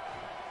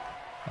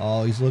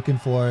 Oh, he's looking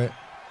for it.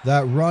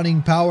 That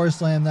running power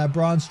slam that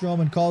Braun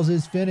Strowman calls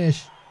his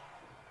finish.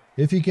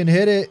 If he can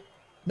hit it.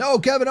 No,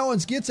 Kevin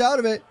Owens gets out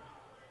of it.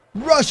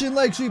 Russian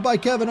leg sweep by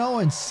Kevin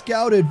Owens.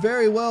 Scouted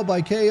very well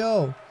by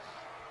KO.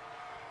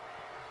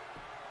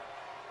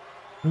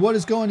 And what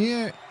is going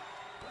here?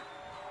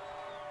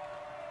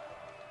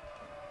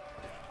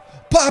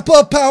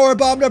 Pop-up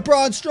powerbomb to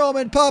Braun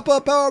Strowman.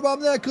 Pop-up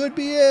powerbomb. That could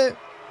be it.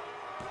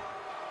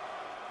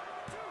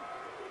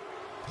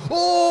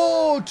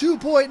 Oh,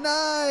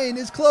 2.9.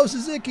 As close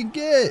as it can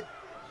get.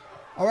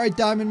 All right,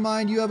 Diamond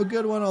Mine. You have a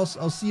good one. I'll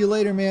see you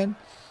later, man.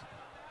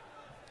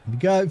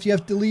 If you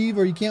have to leave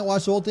or you can't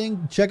watch the whole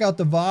thing, check out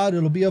the VOD.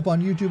 It'll be up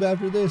on YouTube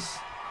after this.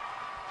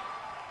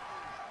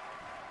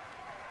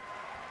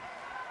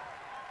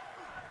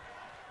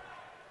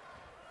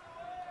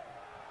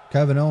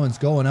 Kevin Owens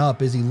going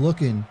up. Is he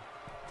looking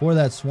for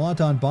that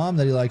swanton bomb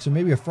that he likes? Or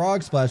maybe a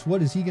frog splash.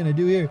 What is he going to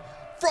do here?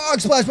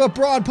 Frog splash, but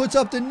Braun puts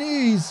up the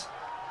knees.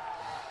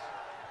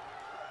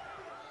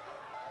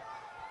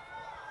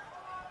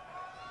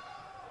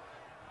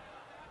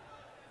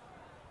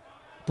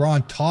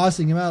 Braun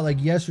tossing him out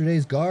like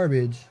yesterday's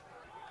garbage.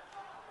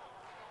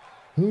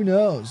 Who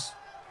knows?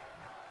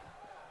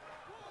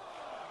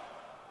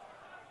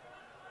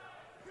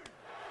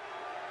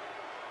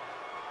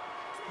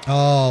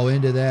 Oh,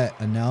 into that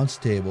announce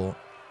table.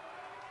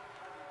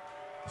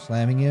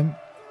 Slamming him.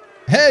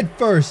 Head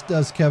first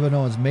does Kevin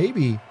Owens.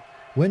 Maybe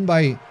win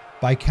by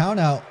count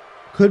out.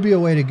 Could be a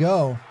way to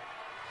go.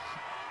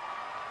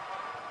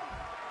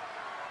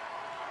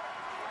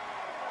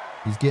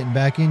 He's getting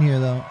back in here,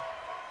 though.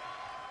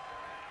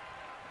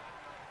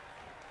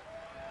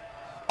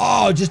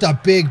 Oh, just a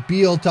big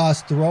Beal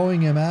toss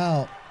throwing him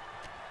out.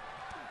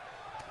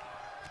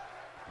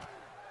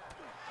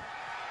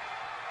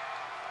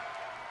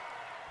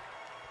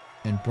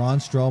 And Braun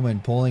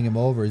Strowman pulling him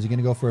over. Is he going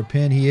to go for a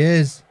pin? He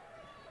is.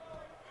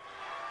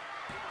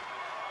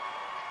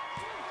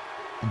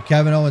 And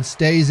Kevin Owens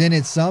stays in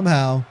it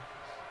somehow.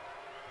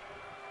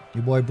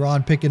 Your boy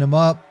Braun picking him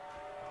up.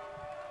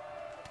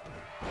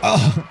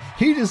 Oh,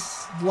 he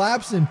just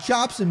slaps him,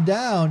 chops him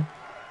down,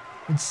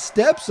 and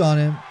steps on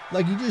him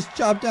like he just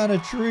chopped down a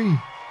tree.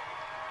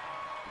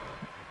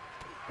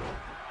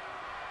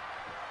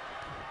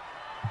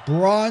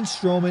 Braun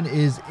Strowman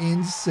is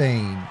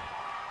insane.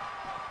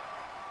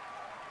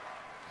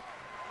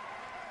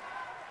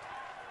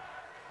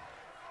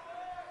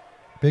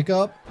 Pick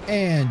up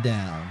and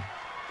down.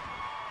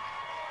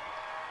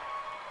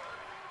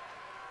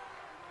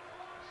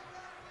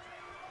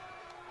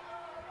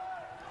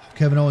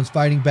 Kevin Owens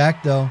fighting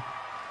back, though.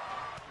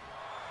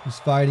 He's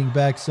fighting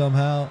back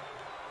somehow.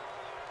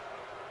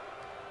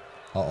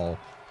 Uh-oh.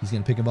 He's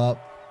going to pick him up.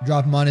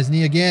 Drop him on his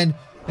knee again.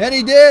 And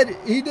he did.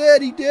 He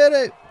did. He did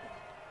it.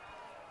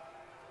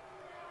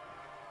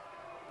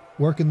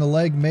 Working the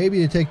leg maybe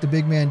to take the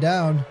big man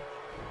down.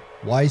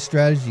 Wise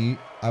strategy.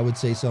 I would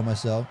say so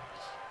myself.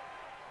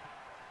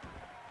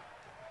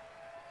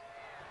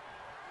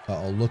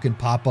 Uh-oh. Looking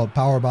pop-up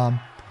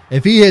powerbomb.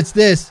 If he hits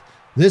this,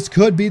 this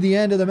could be the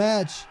end of the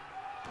match.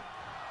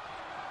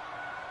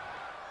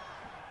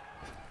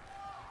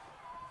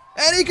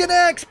 And he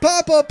connects.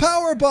 Pop-up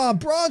powerbomb.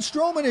 Braun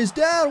Strowman is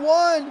down.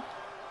 1,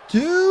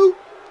 2.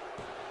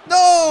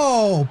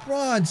 No!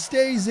 Braun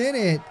stays in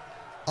it.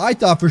 I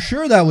thought for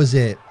sure that was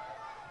it.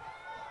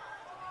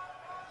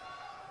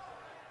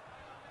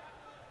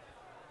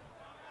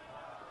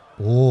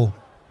 Oh.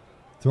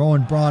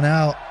 Throwing Braun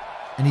out.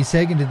 And he's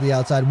taken to the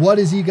outside. What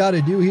does he got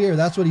to do here?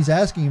 That's what he's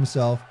asking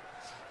himself.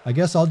 I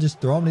guess I'll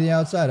just throw him to the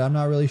outside. I'm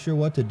not really sure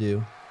what to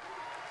do.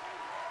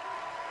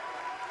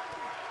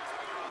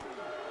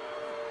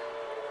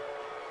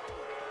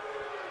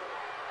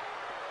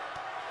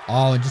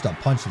 Oh, and just a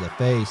punch to the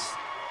face.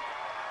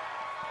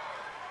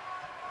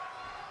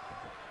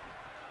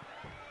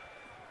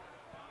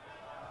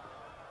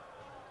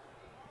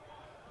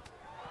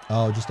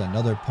 Oh, just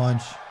another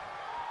punch.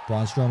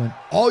 Braun Strowman.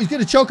 Oh, he's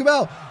going to choke him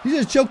out. He's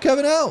going to choke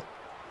Kevin out.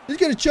 He's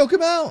going to choke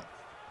him out.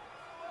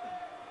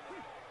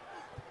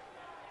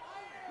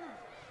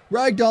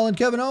 Ragdolling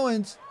Kevin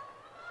Owens.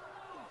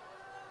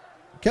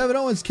 Kevin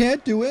Owens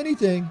can't do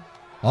anything.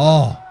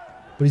 Oh,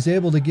 but he's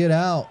able to get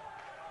out.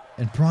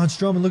 And Braun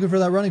Strowman looking for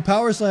that running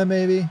power slam,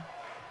 maybe.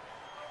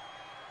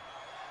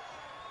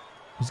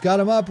 He's got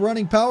him up,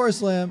 running power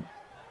slam.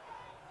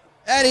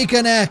 And he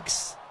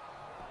connects.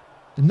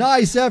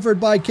 Nice effort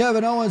by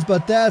Kevin Owens,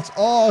 but that's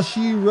all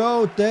she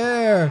wrote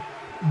there.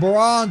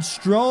 Braun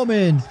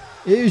Strowman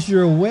is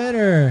your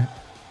winner.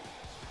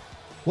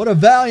 What a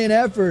valiant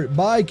effort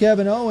by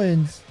Kevin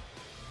Owens.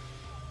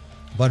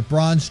 But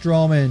Braun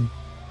Strowman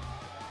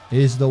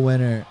is the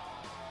winner.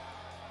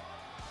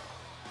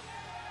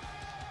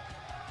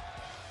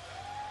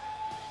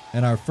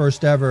 And our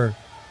first ever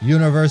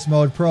Universe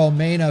Mode Pro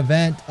main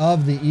event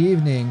of the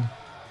evening.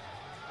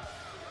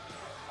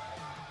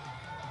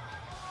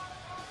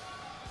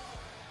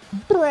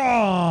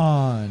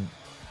 Braun.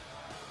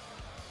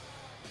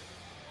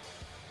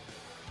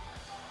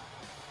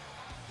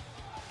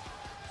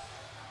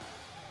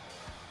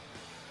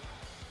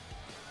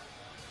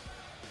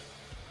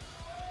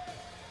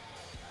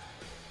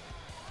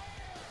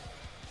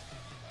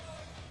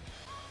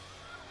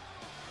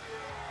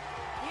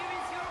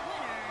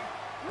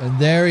 And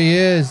there he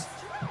is,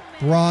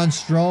 Braun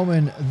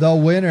Strowman, the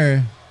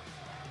winner.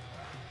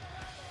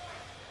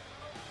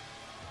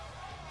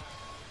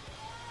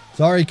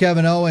 Sorry,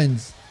 Kevin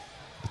Owens,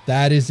 but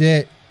that is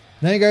it.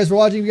 Thank you guys for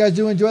watching. If you guys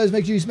do enjoy this,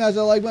 make sure you smash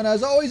that like button.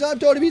 As always, I'm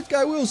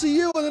TonyPizzaGuy. We'll see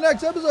you in the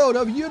next episode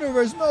of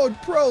Universe Mode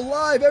Pro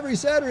live every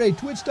Saturday,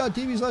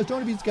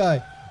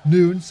 twitch.tv/TonyPizzaGuy,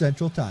 noon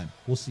Central Time.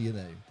 We'll see you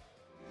there.